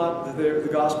traditionally thought that the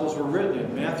Gospels were written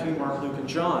in, Matthew, Mark, Luke, and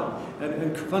John.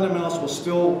 And fundamentalists will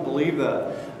still believe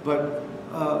that. But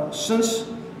since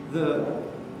the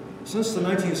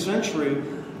 19th century,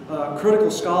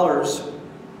 critical scholars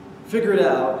figured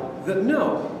out that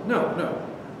no.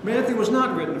 Matthew was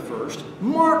not written first.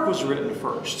 Mark was written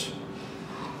first.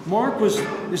 Mark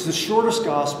is the shortest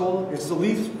gospel. It's the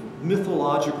least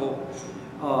mythological.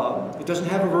 It doesn't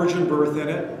have a virgin birth in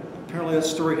it. Apparently that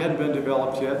story hadn't been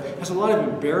developed yet. It has a lot of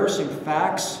embarrassing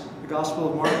facts, the Gospel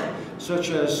of Mark,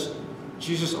 such as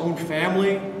Jesus' own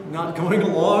family not going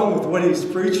along with what he's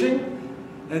preaching.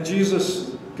 And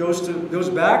Jesus goes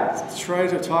back to try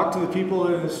to talk to the people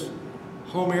in his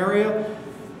home area,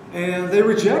 and they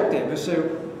reject him. They say,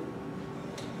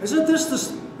 Isn't this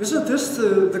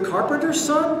the carpenter's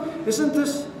son? Isn't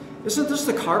this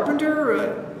the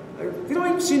carpenter? They don't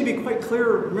even seem to be quite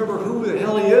clear, remember who the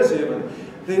hell he is even.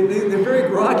 They're very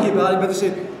groggy about it, but they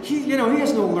say, he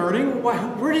has no learning.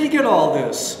 Where did he get all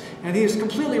this? And he is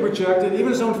completely rejected. Even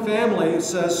his own family, it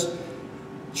says,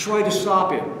 try to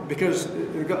stop him. Because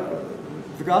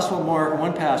the Gospel of Mark,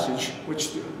 one passage,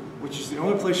 which is the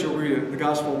only place you'll read it, the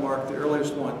Gospel of Mark, the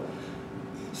earliest one,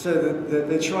 said that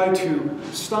they tried to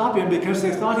stop him because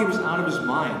they thought he was out of his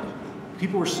mind.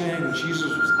 People were saying that Jesus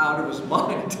was out of his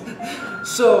mind.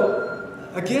 So,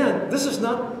 again, this is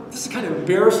kind of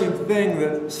embarrassing thing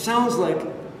that sounds like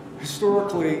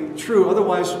historically true.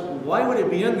 Otherwise, why would it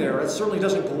be in there? It certainly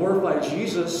doesn't glorify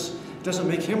Jesus. It doesn't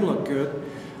make him look good.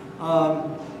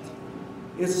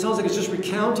 It sounds like it's just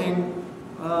recounting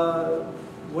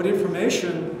what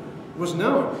information was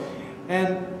known.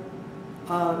 And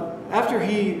after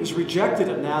he is rejected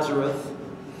at Nazareth,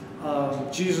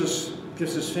 Jesus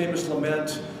gives this famous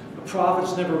lament. The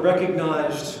prophet's never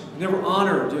recognized, never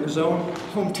honored in his own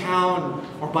hometown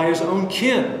or by his own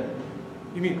kin.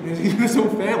 You mean in his own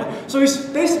family? So he's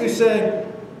basically saying,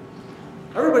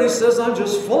 everybody says I'm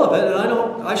just full of it,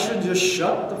 and I should just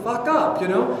shut the fuck up,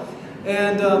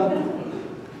 And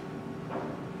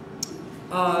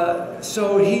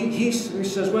so he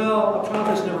says, well, a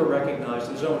prophet's never recognized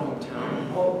his own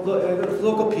hometown.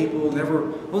 Local people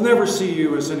will never see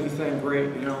you as anything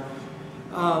great,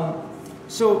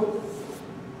 So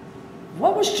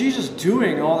what was Jesus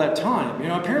doing all that time?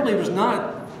 Apparently he was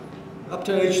not up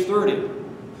to age 30,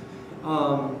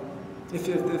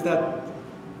 if that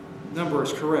number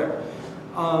is correct.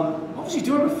 What was he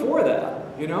doing before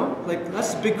that?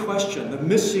 That's the big question. The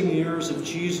missing years of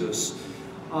Jesus.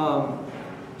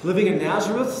 Living in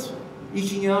Nazareth,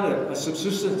 eking out a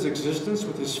subsistence existence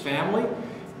with his family.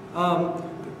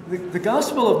 The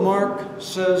Gospel of Mark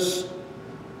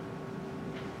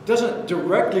doesn't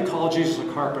directly call Jesus a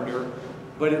carpenter,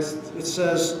 but it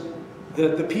says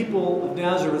that the people of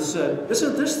Nazareth said,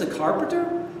 isn't this the carpenter?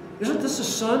 Isn't this the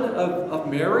son of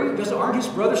Mary? Aren't his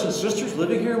brothers and sisters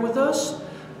living here with us?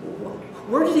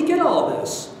 Where did he get all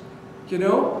this?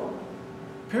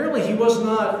 Apparently he was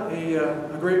not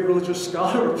a great religious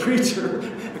scholar or preacher,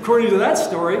 according to that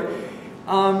story.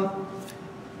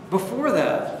 Before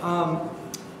that,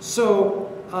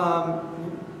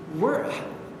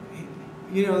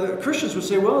 the Christians would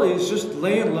say, well, he's just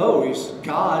laying low. He's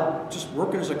God, just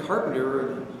working as a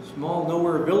carpenter in a small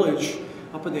nowhere village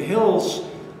up in the hills,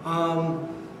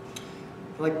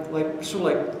 like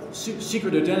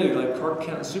secret identity, like Clark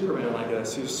Kent and Superman, I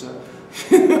guess.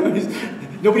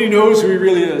 Nobody knows who he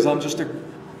really is. I'm just a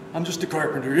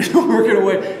carpenter, working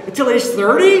away until age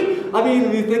 30. I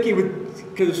mean, you think he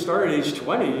could have started at age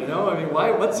 20? I mean,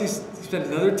 why? What's he spent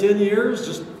another 10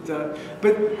 years?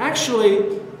 But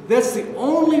actually, that's the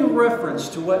only reference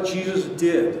to what Jesus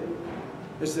did,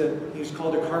 is that he was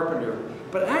called a carpenter.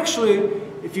 But actually,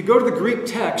 if you go to the Greek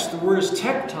text, the word is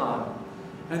tekton,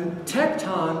 and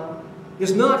tekton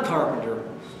is not carpenter.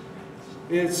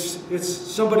 It's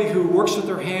somebody who works with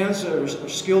their hands, or a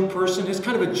skilled person. It's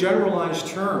kind of a generalized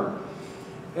term.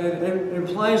 And it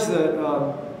implies that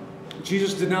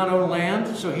Jesus did not own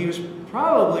land, so he was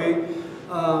probably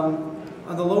on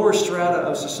the lower strata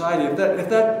of society, if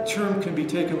that term can be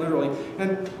taken literally.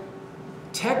 And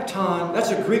tekton,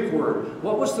 that's a Greek word.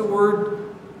 What was the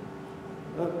word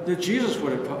that Jesus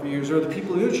would have used, or the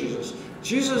people who knew Jesus?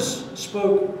 Jesus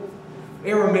spoke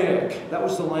Aramaic. That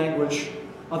was the language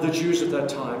of the Jews at that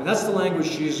time. And that's the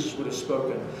language Jesus would have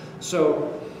spoken.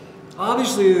 So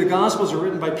obviously the Gospels are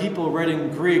written by people writing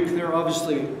Greek. They're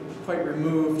obviously quite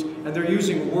removed, and they're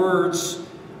using words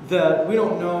that we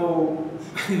don't know,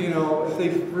 if they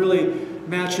really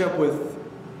match up with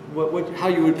how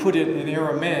you would put it in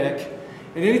Aramaic.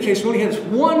 In any case, we only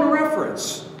have one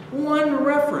reference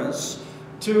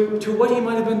to what he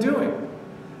might have been doing.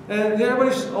 And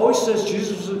everybody always says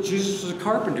Jesus was a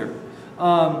carpenter.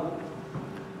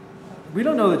 We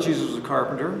don't know that Jesus was a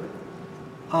carpenter.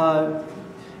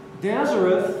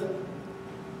 Nazareth,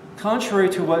 contrary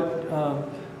to what a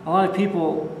lot of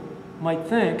people might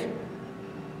think,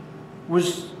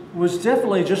 was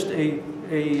definitely just a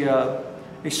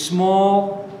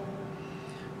small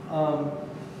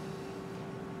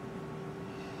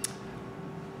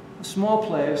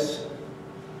place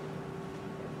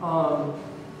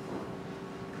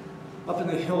up in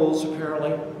the hills,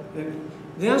 apparently.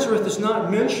 Nazareth is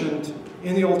not mentioned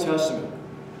in the Old Testament.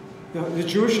 The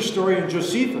Jewish historian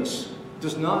Josephus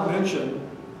does not mention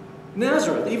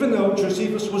Nazareth, even though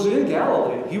Josephus was in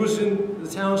Galilee. He was in the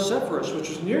town of Sepphoris, which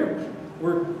is near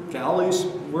where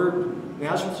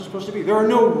Nazareth is supposed to be. There are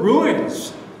no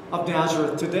ruins of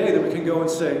Nazareth today that we can go and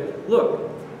say,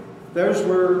 look, there's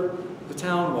where the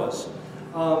town was.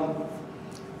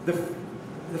 The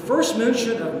first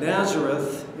mention of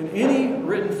Nazareth in any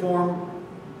written form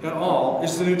at all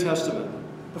is the New Testament.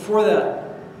 Before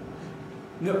that,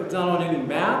 not on any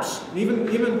maps. Even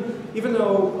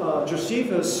though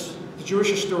Josephus, the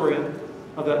Jewish historian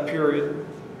of that period,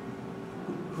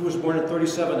 who was born in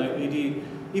 37 AD,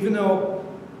 even though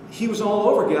he was all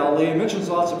over Galilee and mentions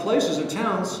lots of places and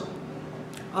towns,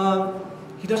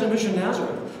 he doesn't mention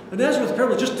Nazareth. And Nazareth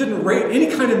apparently just didn't rate any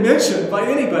kind of mention by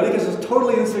anybody because it's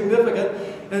totally insignificant.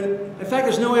 And in fact,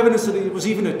 there's no evidence that it was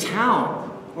even a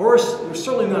town, or it was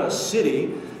certainly not a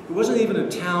city. It wasn't even a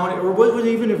town, or it wasn't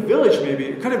even a village maybe.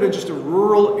 It could have been just a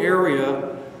rural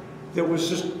area that was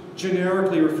just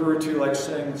generically referred to, like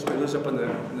saying somebody lives up in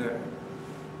the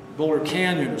Boulder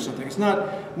Canyon or something. It's not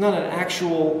an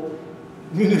actual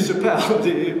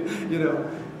municipality,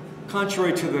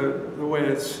 contrary to the way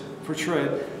it's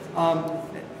portrayed.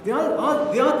 The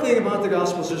odd thing about the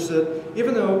Gospels is that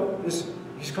even though he's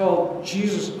called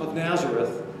Jesus of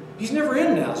Nazareth, he's never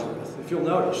in Nazareth, if you'll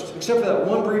notice, except for that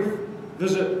one brief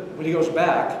visit when he goes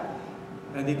back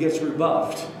and he gets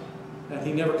rebuffed and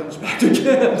he never comes back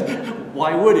again.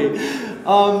 Why would he?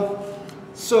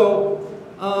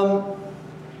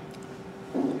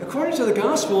 According to the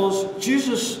Gospels,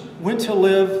 Jesus went to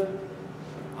live,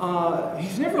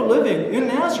 he's never living in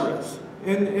Nazareth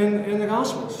in the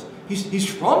Gospels. He's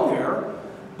from there,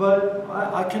 but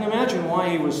I can imagine why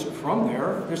he was from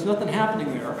there. There's nothing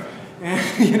happening there. And,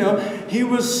 he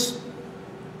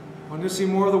wanted to see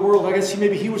more of the world. I guess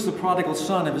maybe he was the prodigal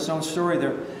son of his own story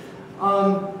there.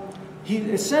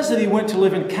 It says that he went to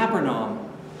live in Capernaum.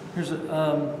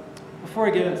 Before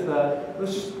I get into that,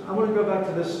 I want to go back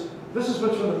to this. This is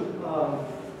what's from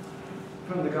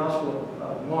the Gospel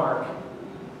of Mark.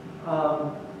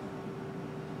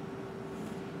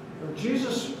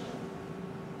 Jesus,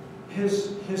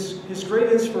 his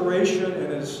great inspiration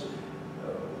and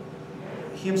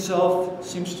he himself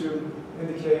seems to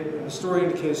indicate, and the story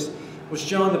indicates, was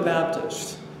John the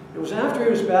Baptist. It was after he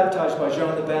was baptized by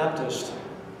John the Baptist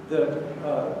that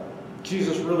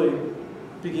Jesus really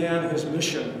began his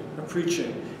mission of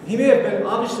preaching. He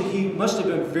must have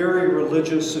been very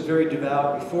religious and very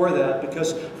devout before that,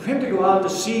 because for him to go out to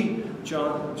see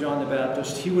John the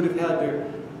Baptist, he would have had to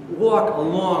walk a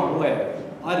long way.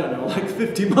 I don't know, like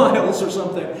 50 miles or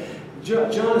something. John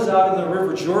is out in the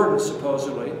River Jordan,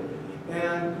 supposedly.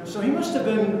 And so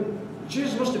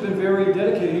Jesus must have been very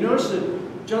dedicated. You notice that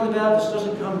John the Baptist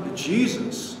doesn't come to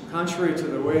Jesus, contrary to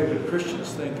the way that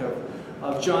Christians think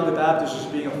of John the Baptist as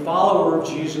being a follower of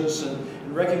Jesus and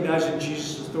recognizing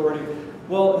Jesus' authority.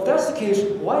 Well, if that's the case,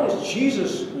 why is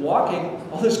Jesus walking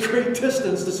all this great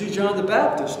distance to see John the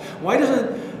Baptist? Why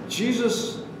doesn't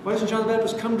John the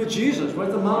Baptist come to Jesus? Why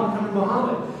does the mountain come to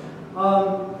Muhammad?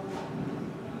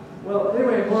 Well,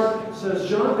 anyway, Mark says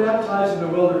John baptized in the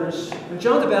wilderness. And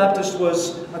John the Baptist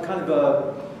was a kind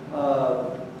of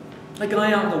a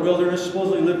guy out in the wilderness,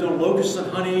 supposedly lived on locusts and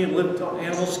honey and lived on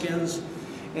animal skins.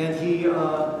 And he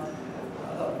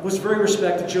was very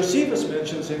respected. Josephus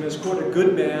mentions him as, quote, a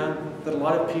good man that a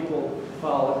lot of people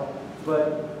followed,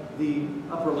 but the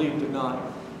upper elite did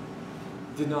not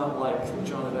like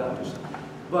John the Baptist.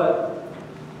 But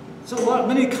so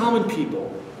many common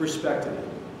people respected him.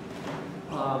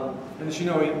 And as you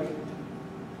know,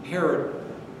 Herod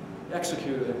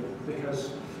executed him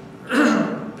because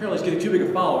apparently he's getting too big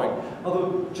a following.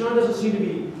 Although John doesn't seem to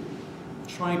be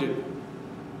trying to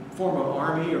form an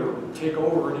army or take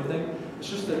over or anything. It's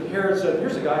just that Herod said,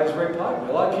 here's a guy who's very popular.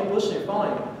 A lot of people listening,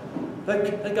 following him.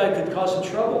 That guy could cause some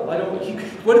trouble.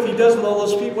 What if he does with all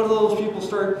those people? What if all those people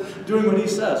start doing what he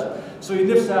says? So he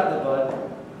nips that in the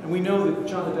bud. And we know that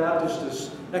John the Baptist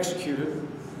is executed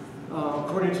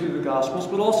according to the Gospels,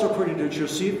 but also according to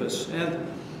Josephus. And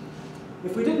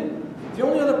if we didn't, the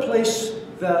only other place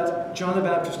that John the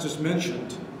Baptist is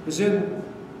mentioned is in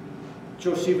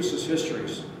Josephus'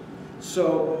 histories.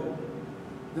 So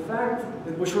the fact,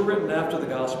 which were written after the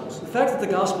Gospels, the fact that the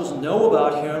Gospels know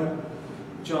about him,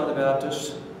 John the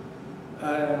Baptist,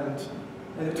 and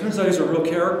it turns out he's a real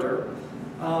character,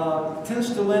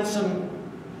 tends to lend some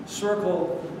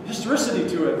historicity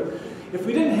to it. If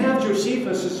we didn't have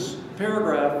Josephus'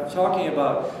 paragraph talking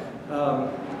about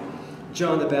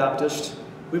John the Baptist,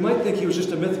 we might think he was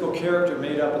just a mythical character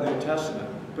made up in the New Testament.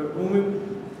 But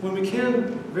when we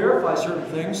can verify certain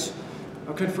things,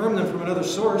 or confirm them from another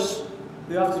source,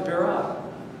 they often bear out.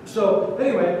 So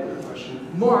anyway,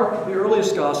 Mark, the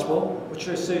earliest gospel, which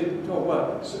I say, oh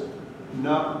what? So,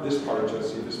 not this part of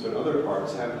Josephus, but other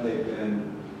parts, haven't they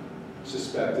been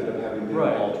suspected of having been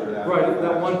altered after? Right,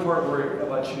 that one part where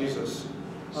about Jesus.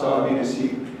 So I mean, is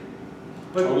he?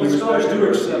 But totally scholars do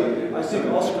respected, accept. I think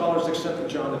all scholars accept that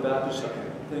John the Baptist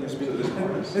thing is being.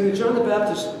 And the John the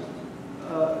Baptist,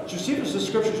 Josephus'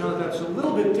 scripture, John the Baptist, is a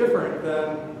little bit different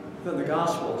than the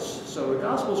Gospels. So the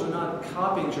Gospels are not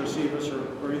copying Josephus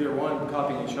or either one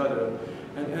copying each other.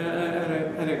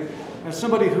 And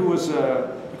somebody who was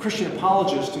a Christian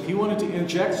apologist, if he wanted to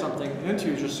inject something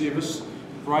into Josephus'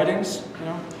 writings,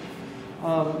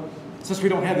 since we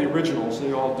don't have the originals,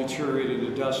 they all deteriorated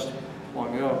to dust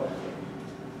long ago,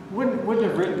 wouldn't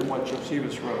have written what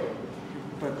Josephus wrote.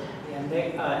 But and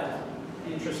they,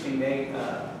 interesting, they,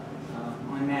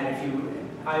 on that,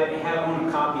 I own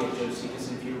a copy of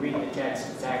Josephus, if you read the text,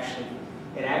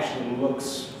 it actually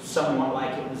looks somewhat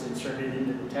like it was inserted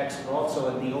into the text, but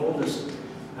also in the oldest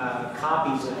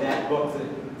copies of that book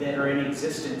that are in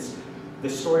existence, the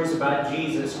stories about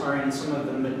Jesus are in some of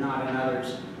them, but not in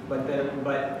others.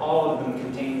 But all of them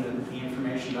contain the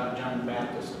information about John the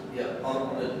Baptist. Yeah,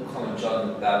 on the comment John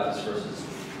the Baptist versus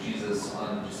Jesus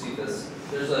on Josephus,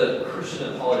 there's a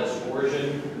Christian apologist,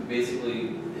 Origen, who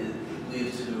basically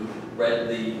believes who read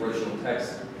the original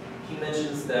text. He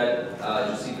mentions that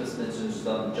Josephus mentions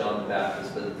John the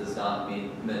Baptist, but it does not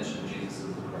mention Jesus as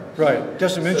the Christ. right,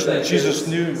 doesn't mention that Jesus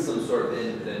knew. Some sort of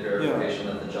independent verification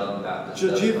that the John the Baptist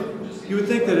does come from Josephus. You would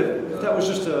think that if that was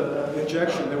just an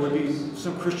injection, there would be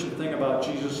some Christian thing about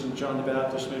Jesus and John the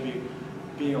Baptist maybe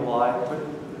being alive, but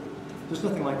there's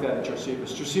nothing like that in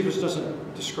Josephus. Josephus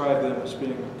doesn't describe them as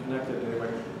being connected anyway.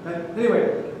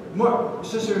 Anyway, Mark, it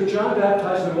says here, John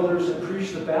baptized in the wilderness and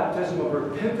preached the baptism of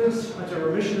repentance unto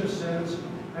remission of sins.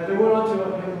 And there went on to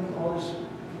him all these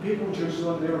people in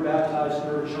Jerusalem, they were baptized in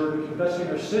the river Jordan, confessing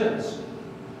their sins.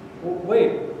 Well,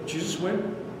 wait, Jesus went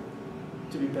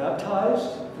to be baptized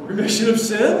for remission of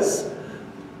sins?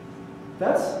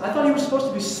 I thought he was supposed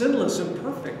to be sinless and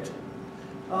perfect.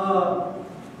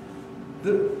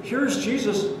 Here's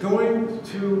Jesus going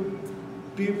to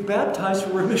be baptized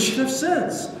for remission of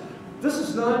sins. This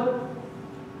is not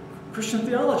Christian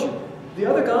theology. The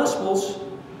other Gospels,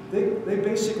 they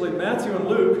basically, Matthew and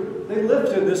Luke, they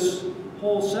lifted this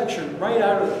whole section right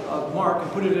out of Mark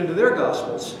and put it into their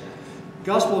Gospels. The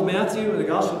Gospel of Matthew and the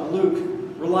Gospel of Luke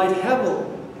relied heavily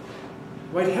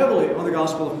on the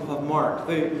Gospel of Mark.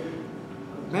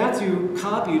 Matthew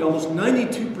copied almost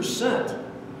 92%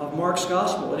 of Mark's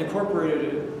Gospel and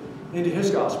incorporated it into his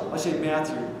Gospel. I say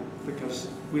Matthew because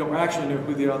we don't actually know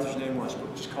who the author's name was, but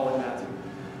we'll just call it Matthew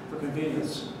for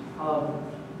convenience.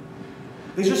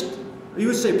 You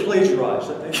would say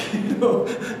plagiarized, I think.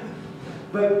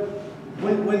 But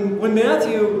when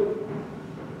Matthew,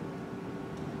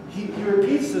 he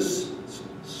repeats this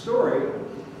story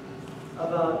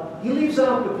about, he leaves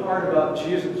out the part about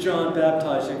John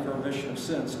baptizing for remission of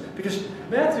sins, because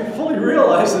Matthew fully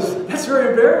realizes that's very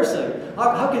embarrassing.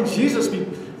 How can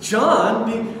John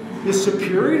is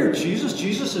superior to Jesus?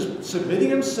 Jesus is submitting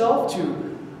himself to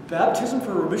baptism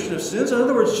for remission of sins. In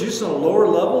other words, Jesus on a lower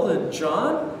level than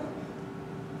John?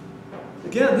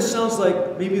 Again, this sounds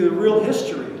like maybe the real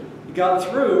history. He got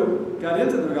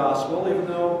into the gospel, even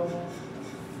though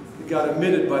it got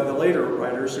omitted by the later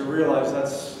writers who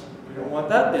realized we don't want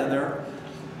that in there.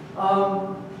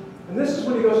 And this is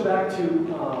when he goes back to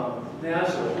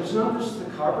Nazareth. It's not just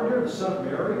the carpenter, the son of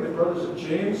Mary, the brothers of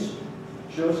James,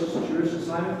 Joseph, Judas, and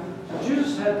Simon. So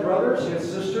Jesus had brothers, he had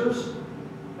sisters,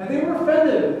 and they were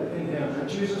offended in him. And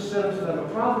Jesus said unto them, a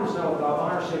prophet is not without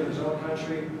honor save in his own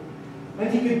country, and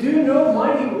he could do no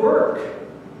mighty work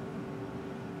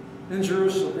in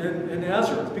Jerusalem, in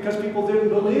Nazareth, because people didn't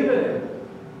believe in him.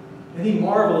 And he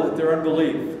marveled at their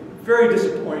unbelief. Very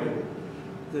disappointed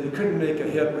that he couldn't make a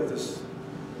hit with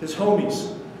his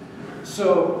homies.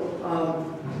 So,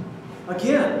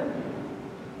 again,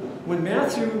 when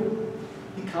Matthew,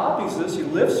 he copies this, he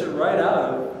lifts it right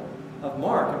out of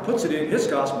Mark and puts it in his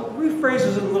gospel,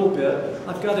 rephrases it a little bit.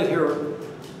 I've got it here.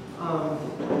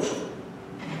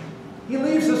 He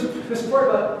leaves this part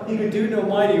about he could do no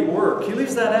mighty work. He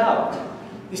leaves that out.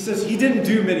 He says he didn't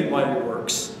do many mighty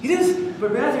works.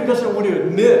 But Matthew doesn't want to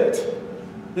admit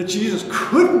that Jesus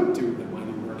couldn't do the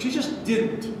mighty works. He just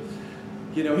didn't.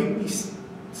 You know, he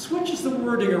switches the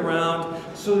wording around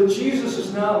so that Jesus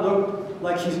does not look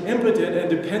like he's impotent and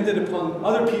dependent upon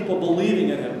other people believing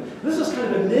in him. This is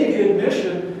kind of a naked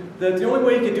admission that the only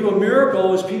way he could do a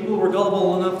miracle is people were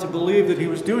gullible enough to believe that he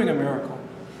was doing a miracle.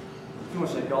 If you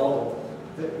want to say gullible.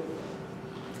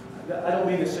 I don't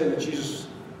mean to say that Jesus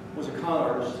was a con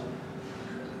artist.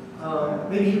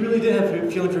 Maybe he really did have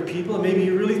a feeling for people, and maybe he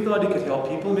really thought he could help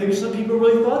people. Maybe some people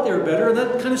really thought they were better, and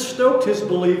that kind of stoked his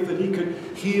belief that he could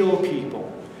heal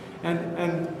people.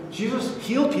 And Jesus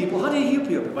healed people. How did he heal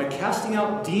people? By casting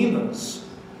out demons.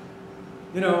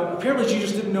 You know, apparently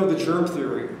Jesus didn't know the germ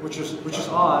theory, which is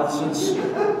odd, since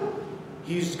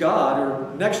he's God,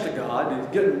 or next to God, and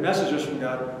he's getting messages from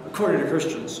God, according to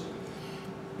Christians.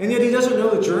 And yet he doesn't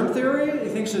know the germ theory. He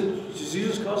thinks that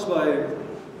disease is caused by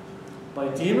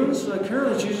demons.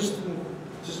 Apparently Jesus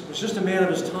was just a man of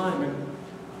his time. And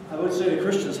I would say to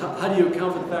Christians, how do you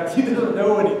account for the fact he doesn't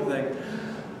know anything?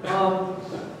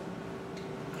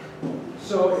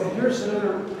 So here's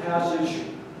another passage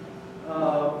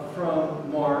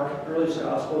from Mark, early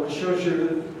gospel, which shows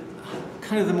you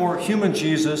kind of the more human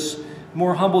Jesus,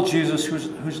 more humble Jesus,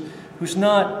 who's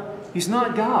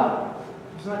not God.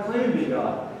 He's not claiming to be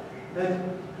God.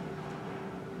 And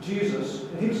Jesus,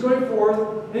 and he was going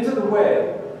forth into the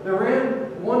way. There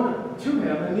ran one to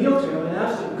him and kneeled to him and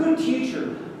asked him, "Good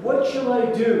teacher, what shall I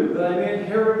do that I may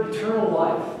inherit eternal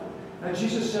life?" And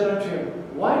Jesus said unto him,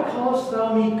 "Why callest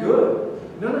thou me good?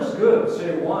 None is good,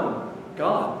 save one,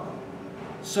 God."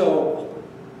 So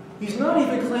he's not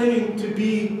even claiming to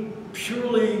be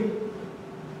purely,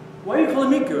 "Why are you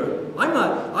calling me good? I'm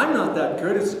not that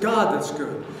good. It's God that's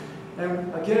good."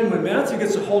 And again, when Matthew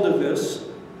gets a hold of this,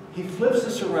 he flips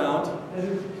this around,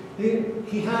 and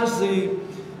he has the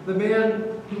man,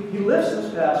 he lifts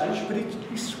this passage, but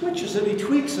he switches it, he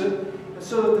tweaks it,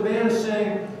 so that the man is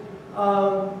saying,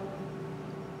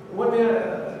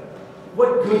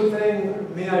 what good thing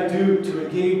may I do to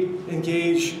gain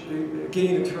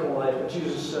eternal life? And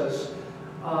Jesus says,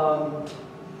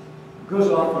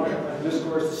 goes off on a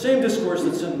discourse, the same discourse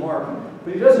that's in Mark,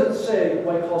 but he doesn't say,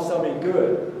 "Why callest thou me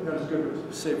good? Not as good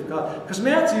to save God." Because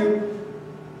Matthew,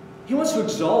 he wants to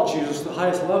exalt Jesus to the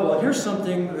highest level. And here's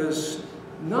something that's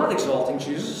not exalting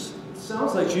Jesus. It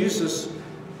sounds like Jesus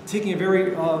taking a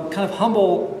very kind of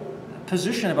humble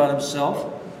position about himself.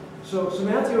 So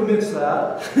Matthew omits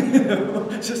that.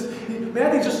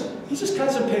 Matthew just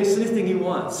cuts and pastes anything he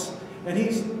wants. And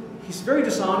he's very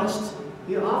dishonest.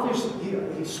 He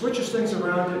switches things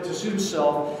around to suit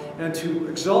himself and to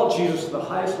exalt Jesus to the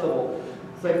highest level.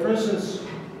 It's like, for instance,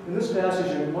 in this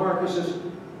passage in Mark, he says,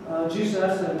 Jesus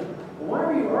asked him, "Why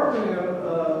were you arguing?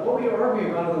 What were you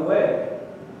arguing about in the way?"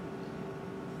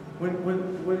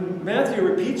 When Matthew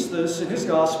repeats this in his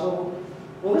gospel,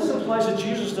 well, this implies that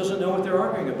Jesus doesn't know what they're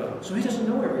arguing about. So he doesn't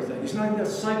know everything. He's not got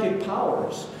psychic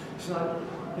powers. He's not,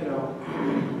 you know.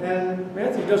 And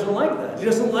Matthew doesn't like that. He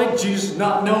doesn't like Jesus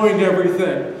not knowing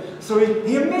everything. So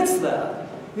he admits that.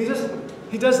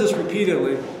 He does this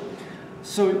repeatedly.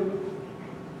 So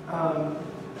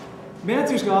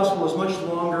Matthew's gospel is much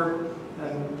longer,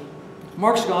 and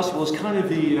Mark's gospel is kind of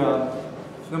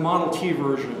the Model T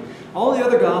version. All the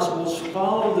other gospels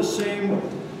follow the same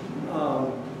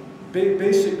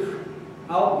basic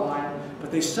outline,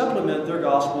 but they supplement their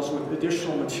gospels with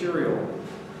additional material.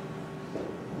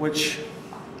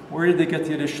 Where did they get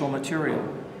the additional material?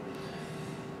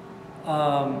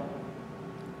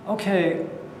 Okay.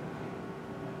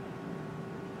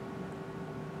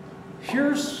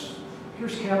 Here's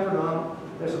Capernaum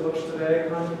as it looks today.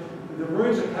 The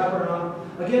ruins of Capernaum.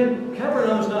 Again,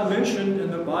 Capernaum is not mentioned in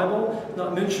the Bible.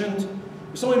 Not mentioned.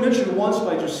 It's only mentioned once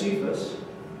by Josephus.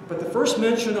 But the first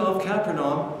mention of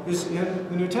Capernaum is in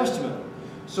the New Testament.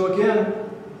 So again,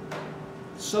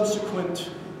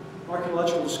 subsequent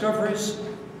archaeological discoveries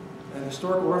and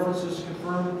historical references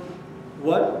confirm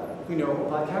what we know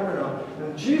about Capernaum.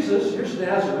 And Jesus, here's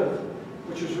Nazareth,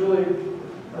 which is really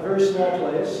a very small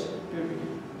place.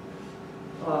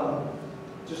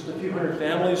 Just a few hundred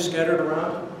families scattered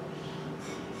around.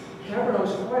 Capernaum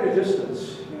is quite a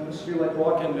distance. You know, this would be like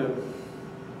walking to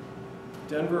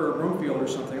Denver or Broomfield or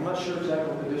something. I'm not sure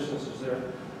exactly what the distance is there.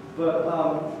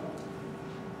 But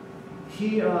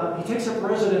he takes up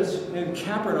residence in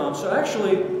Capernaum. So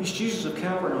actually, he's Jesus of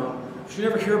Capernaum. You should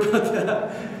never hear about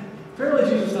that. Apparently,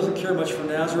 Jesus doesn't care much for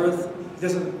Nazareth. He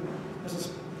doesn't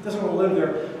want to live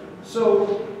there.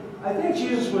 So I think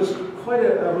Jesus was quite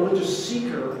a religious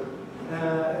seeker.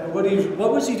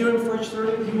 What was he doing for each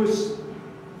 30? He was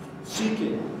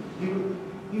seeking.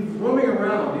 He was roaming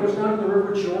around. He goes down to the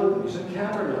River Jordan. He's in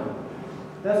Capernaum.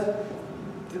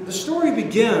 The story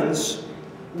begins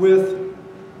with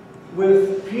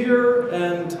Peter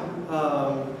and some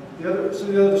of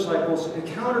the other disciples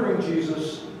encountering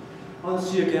Jesus on the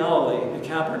Sea of Galilee in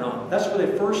Capernaum. That's where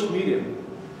they first meet him.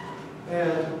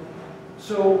 And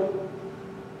so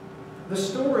the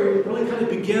story really kind of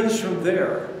begins from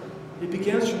there. It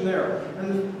begins from there.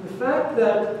 And the fact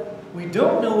that we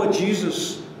don't know what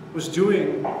Jesus was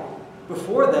doing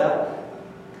before that,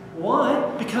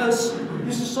 why? Because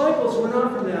his disciples were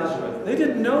not from Nazareth. They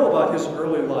didn't know about his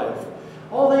early life.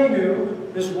 All they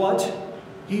knew is what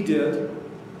he did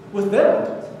with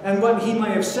them and what he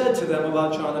might have said to them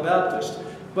about John the Baptist.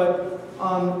 But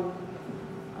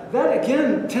that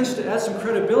again tends to add some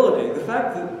credibility. The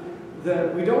fact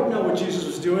that we don't know what Jesus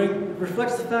was doing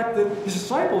reflects the fact that his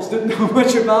disciples didn't know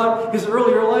much about his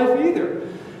earlier life either.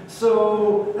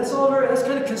 So that's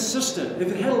kind of consistent. If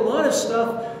it had a lot of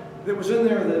stuff that was in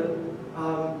there that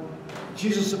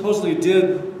Jesus supposedly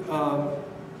did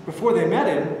before they met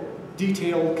him,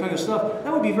 detailed kind of stuff,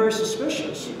 that would be very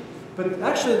suspicious. But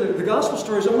actually, the gospel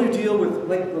stories only deal with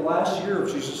like the last year of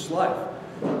Jesus' life.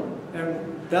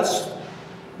 And that's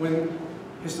when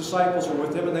his disciples were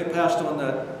with him, and they passed on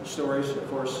that stories, of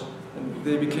course, and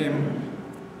they became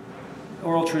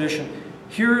oral tradition.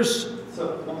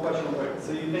 So, one question real quick.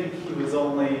 So you think he was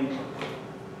only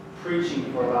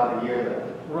preaching for about a year then?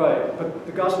 Right, but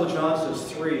the Gospel of John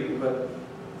says 3, but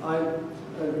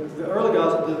the early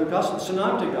gospel,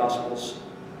 synoptic gospels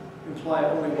imply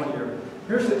only 1 year.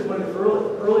 Here's one of the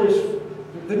earliest,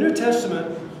 the New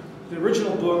Testament, the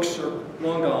original books are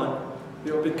long gone.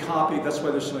 They were been copied. That's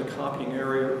why there's so many copying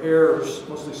errors,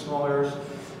 mostly small errors.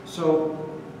 So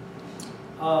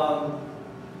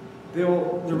the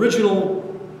original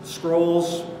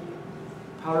scrolls,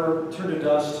 powder turned to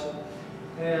dust,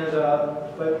 and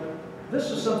but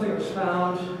this is something that was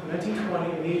found in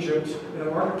 1920 in Egypt in a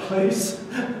marketplace.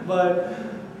 But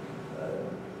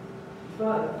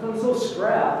found this little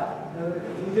scrap, and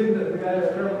the guy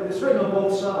apparently, it's written on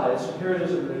both sides. So here it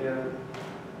is in the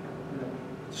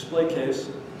display case.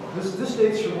 This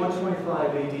dates from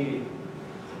 125 AD.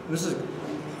 This is a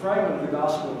fragment of the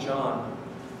Gospel of John.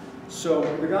 So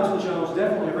the Gospel of John was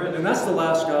definitely written, and that's the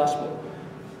last Gospel.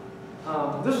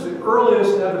 This is the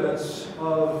earliest evidence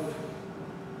of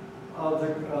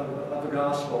the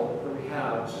Gospel that we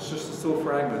have. It's just this little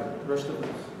fragment. The rest of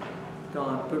it's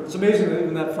gone. But it's amazing that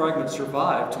even that fragment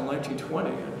survived till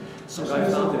 1920. Some guy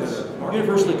found it.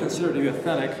 Universally considered to be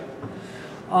authentic.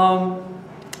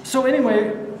 So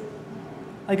anyway,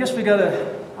 I guess we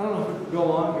gotta, I don't know if we can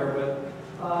go on here, but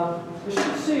you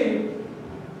should see,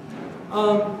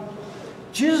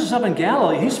 Jesus is up in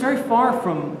Galilee. He's very far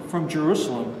from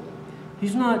Jerusalem.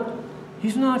 He's not,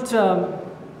 let's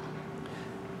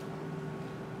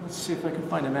see if I can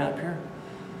find a map here.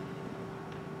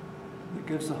 It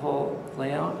gives the whole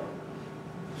layout.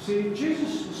 See,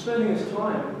 Jesus is spending his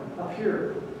time up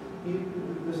here.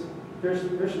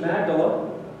 There's Magdala,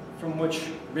 from which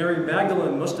Mary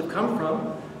Magdalene must have come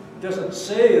from. It doesn't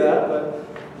say that, but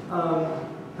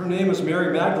her name is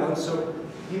Mary Magdalene, so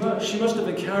she must have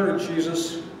encountered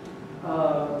Jesus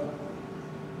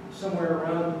somewhere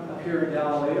around up here in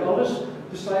Galilee. All his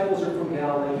disciples are from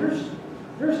Galilee.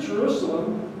 Here's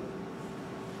Jerusalem.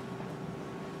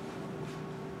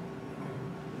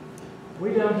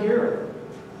 Way down here.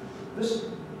 This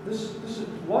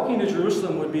walking to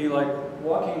Jerusalem would be like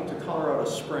walking to Colorado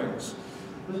Springs.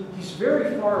 He's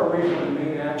very far away from the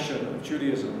main action of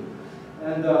Judaism.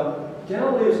 And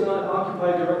Galilee is not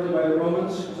occupied directly by the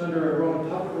Romans. It's under a Roman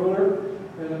puppet ruler.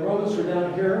 And the Romans are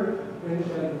down here,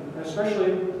 and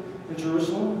especially in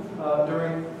Jerusalem.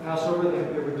 During Passover,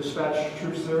 they would dispatch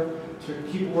troops there to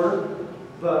keep order.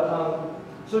 But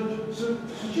so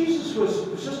Jesus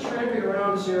was just tramping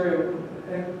around this area,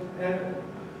 and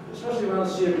especially around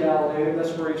the Sea of Galilee.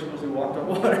 That's where he supposedly walked on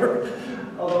water.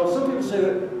 Although some people say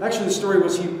that actually the story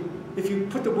was if you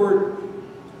put the word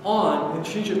on and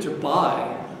change it to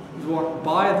by, he walked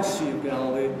by the Sea of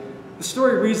Galilee, the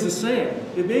story reads the same.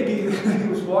 It may be that he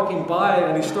was walking by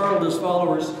and he startled his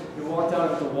followers and walked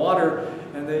out into the water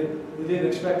and they didn't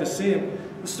expect to see him.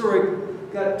 the story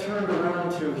got turned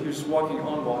around to he was walking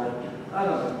on water. I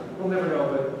don't know. We'll never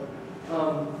know.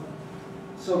 But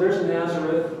so there's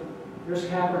Nazareth, there's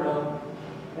Capernaum,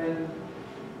 and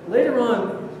later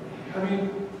on, I mean,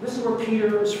 this is where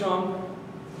Peter is from,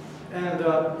 and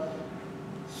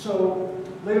so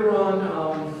later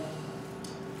on,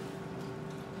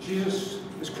 Jesus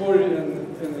is quoted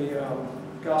in the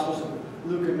Gospels of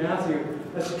Luke and Matthew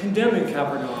as condemning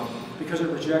Capernaum because it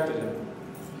rejected him.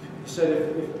 He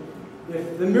said,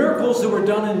 if the miracles that were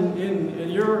done in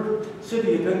your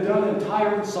city had been done in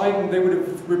Tyre and Sidon, they would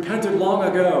have repented long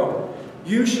ago.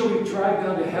 You shall be dragged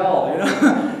down to hell, you know?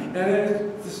 And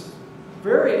it's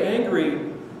very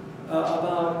angry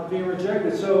about being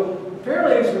rejected. So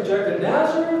apparently he's rejected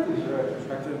Nazareth, he's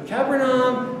rejected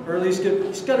Capernaum, or at least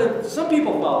he's got some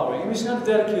people following him. He's not a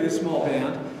dedicated small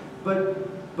band, but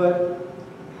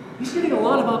he's getting a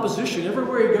lot of opposition.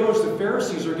 Everywhere he goes, the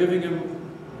Pharisees are giving him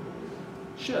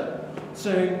shit,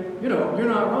 saying, you know, you're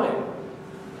not right.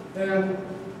 And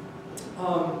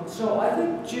so I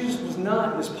think Jesus was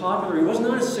not as popular. He was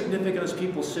not as significant as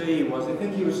people say he was. They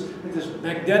think he was like this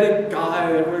magnetic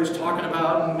guy that everybody was talking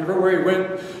about, and everywhere he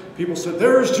went, people said,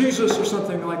 there's Jesus, or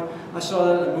something. Like, I saw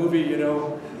that in a movie, you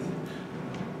know,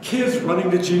 kids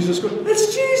running to Jesus going,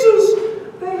 it's Jesus!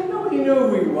 Nobody knew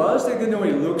who he was. They didn't know what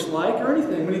he looks like or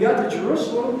anything. When he got to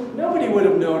Jerusalem, nobody would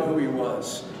have known who he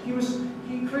was. He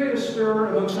created a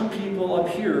stir among some people up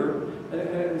here,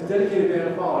 a dedicated band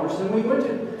of followers. And when he went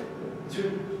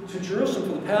to Jerusalem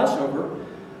for the Passover,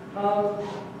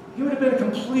 he would have been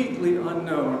completely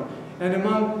unknown. And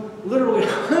among literally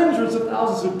hundreds of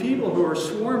thousands of people who are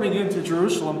swarming into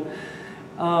Jerusalem,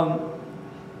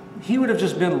 he would have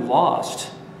just been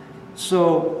lost.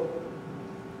 So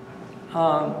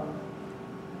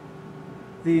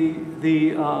the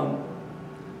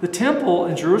temple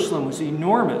in Jerusalem was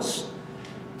enormous,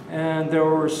 and there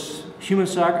was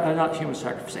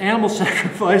animal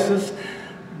sacrifices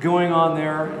going on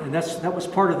there, and that was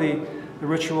part of the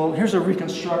ritual. Here's a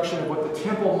reconstruction of what the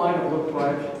temple might have looked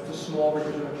like. It's a small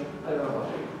reconstruction. I don't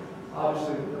know.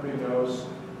 Obviously, nobody knows,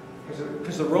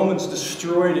 because the Romans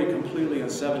destroyed it completely in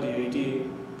 70 AD,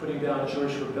 putting down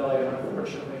Jewish rebellion,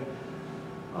 unfortunately.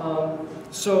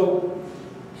 So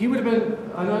he would have been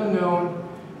an unknown.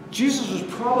 Jesus was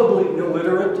probably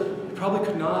illiterate. He probably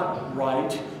could not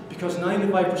write, because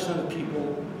 95% of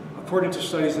people, according to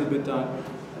studies that have been done,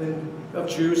 of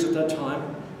Jews at that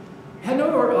time, had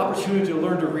no opportunity to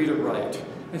learn to read or write.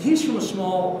 And he's from a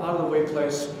small, out-of-the-way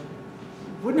place.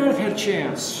 Would not have had a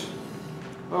chance.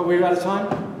 Oh, we out of time?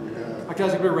 Yeah. I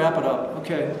guess I better wrap it up.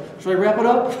 Okay. Should I wrap it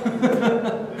up?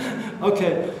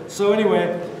 Okay. So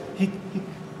anyway, he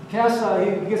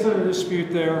gets under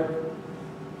dispute there.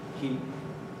 He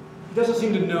doesn't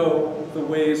seem to know the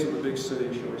ways of the big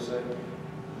city, shall we say.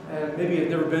 And maybe he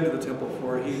had never been to the temple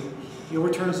before. He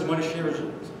overturns the money changers,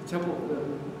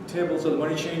 tables of the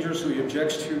money changers, who he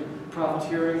objects to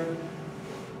profiteering.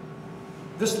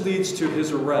 This leads to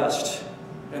his arrest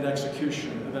and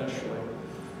execution eventually.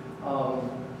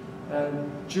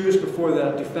 And Jews before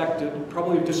that defected,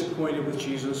 probably disappointed with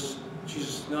Jesus.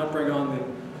 Jesus did not bring on the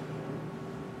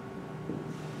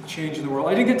change in the world.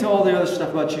 I didn't get to all the other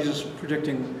stuff about Jesus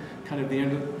predicting kind of the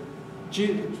end of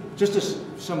Jesus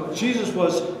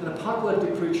was an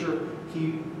apocalyptic preacher.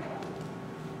 He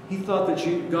thought that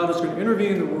God was going to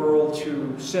intervene in the world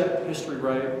to set history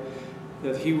right,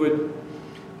 that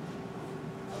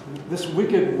this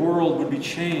wicked world would be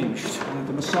changed, and that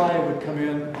the Messiah would come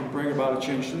in and bring about a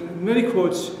change. And many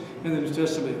quotes in the New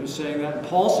Testament he was saying that, and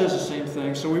Paul says the same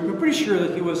thing, so we're pretty sure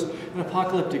that he was an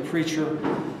apocalyptic preacher.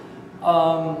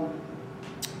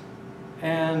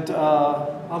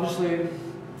 Obviously,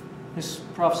 his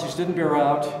prophecies didn't bear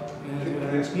out,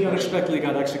 and he unexpectedly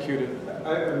got executed.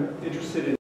 I'm interested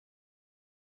in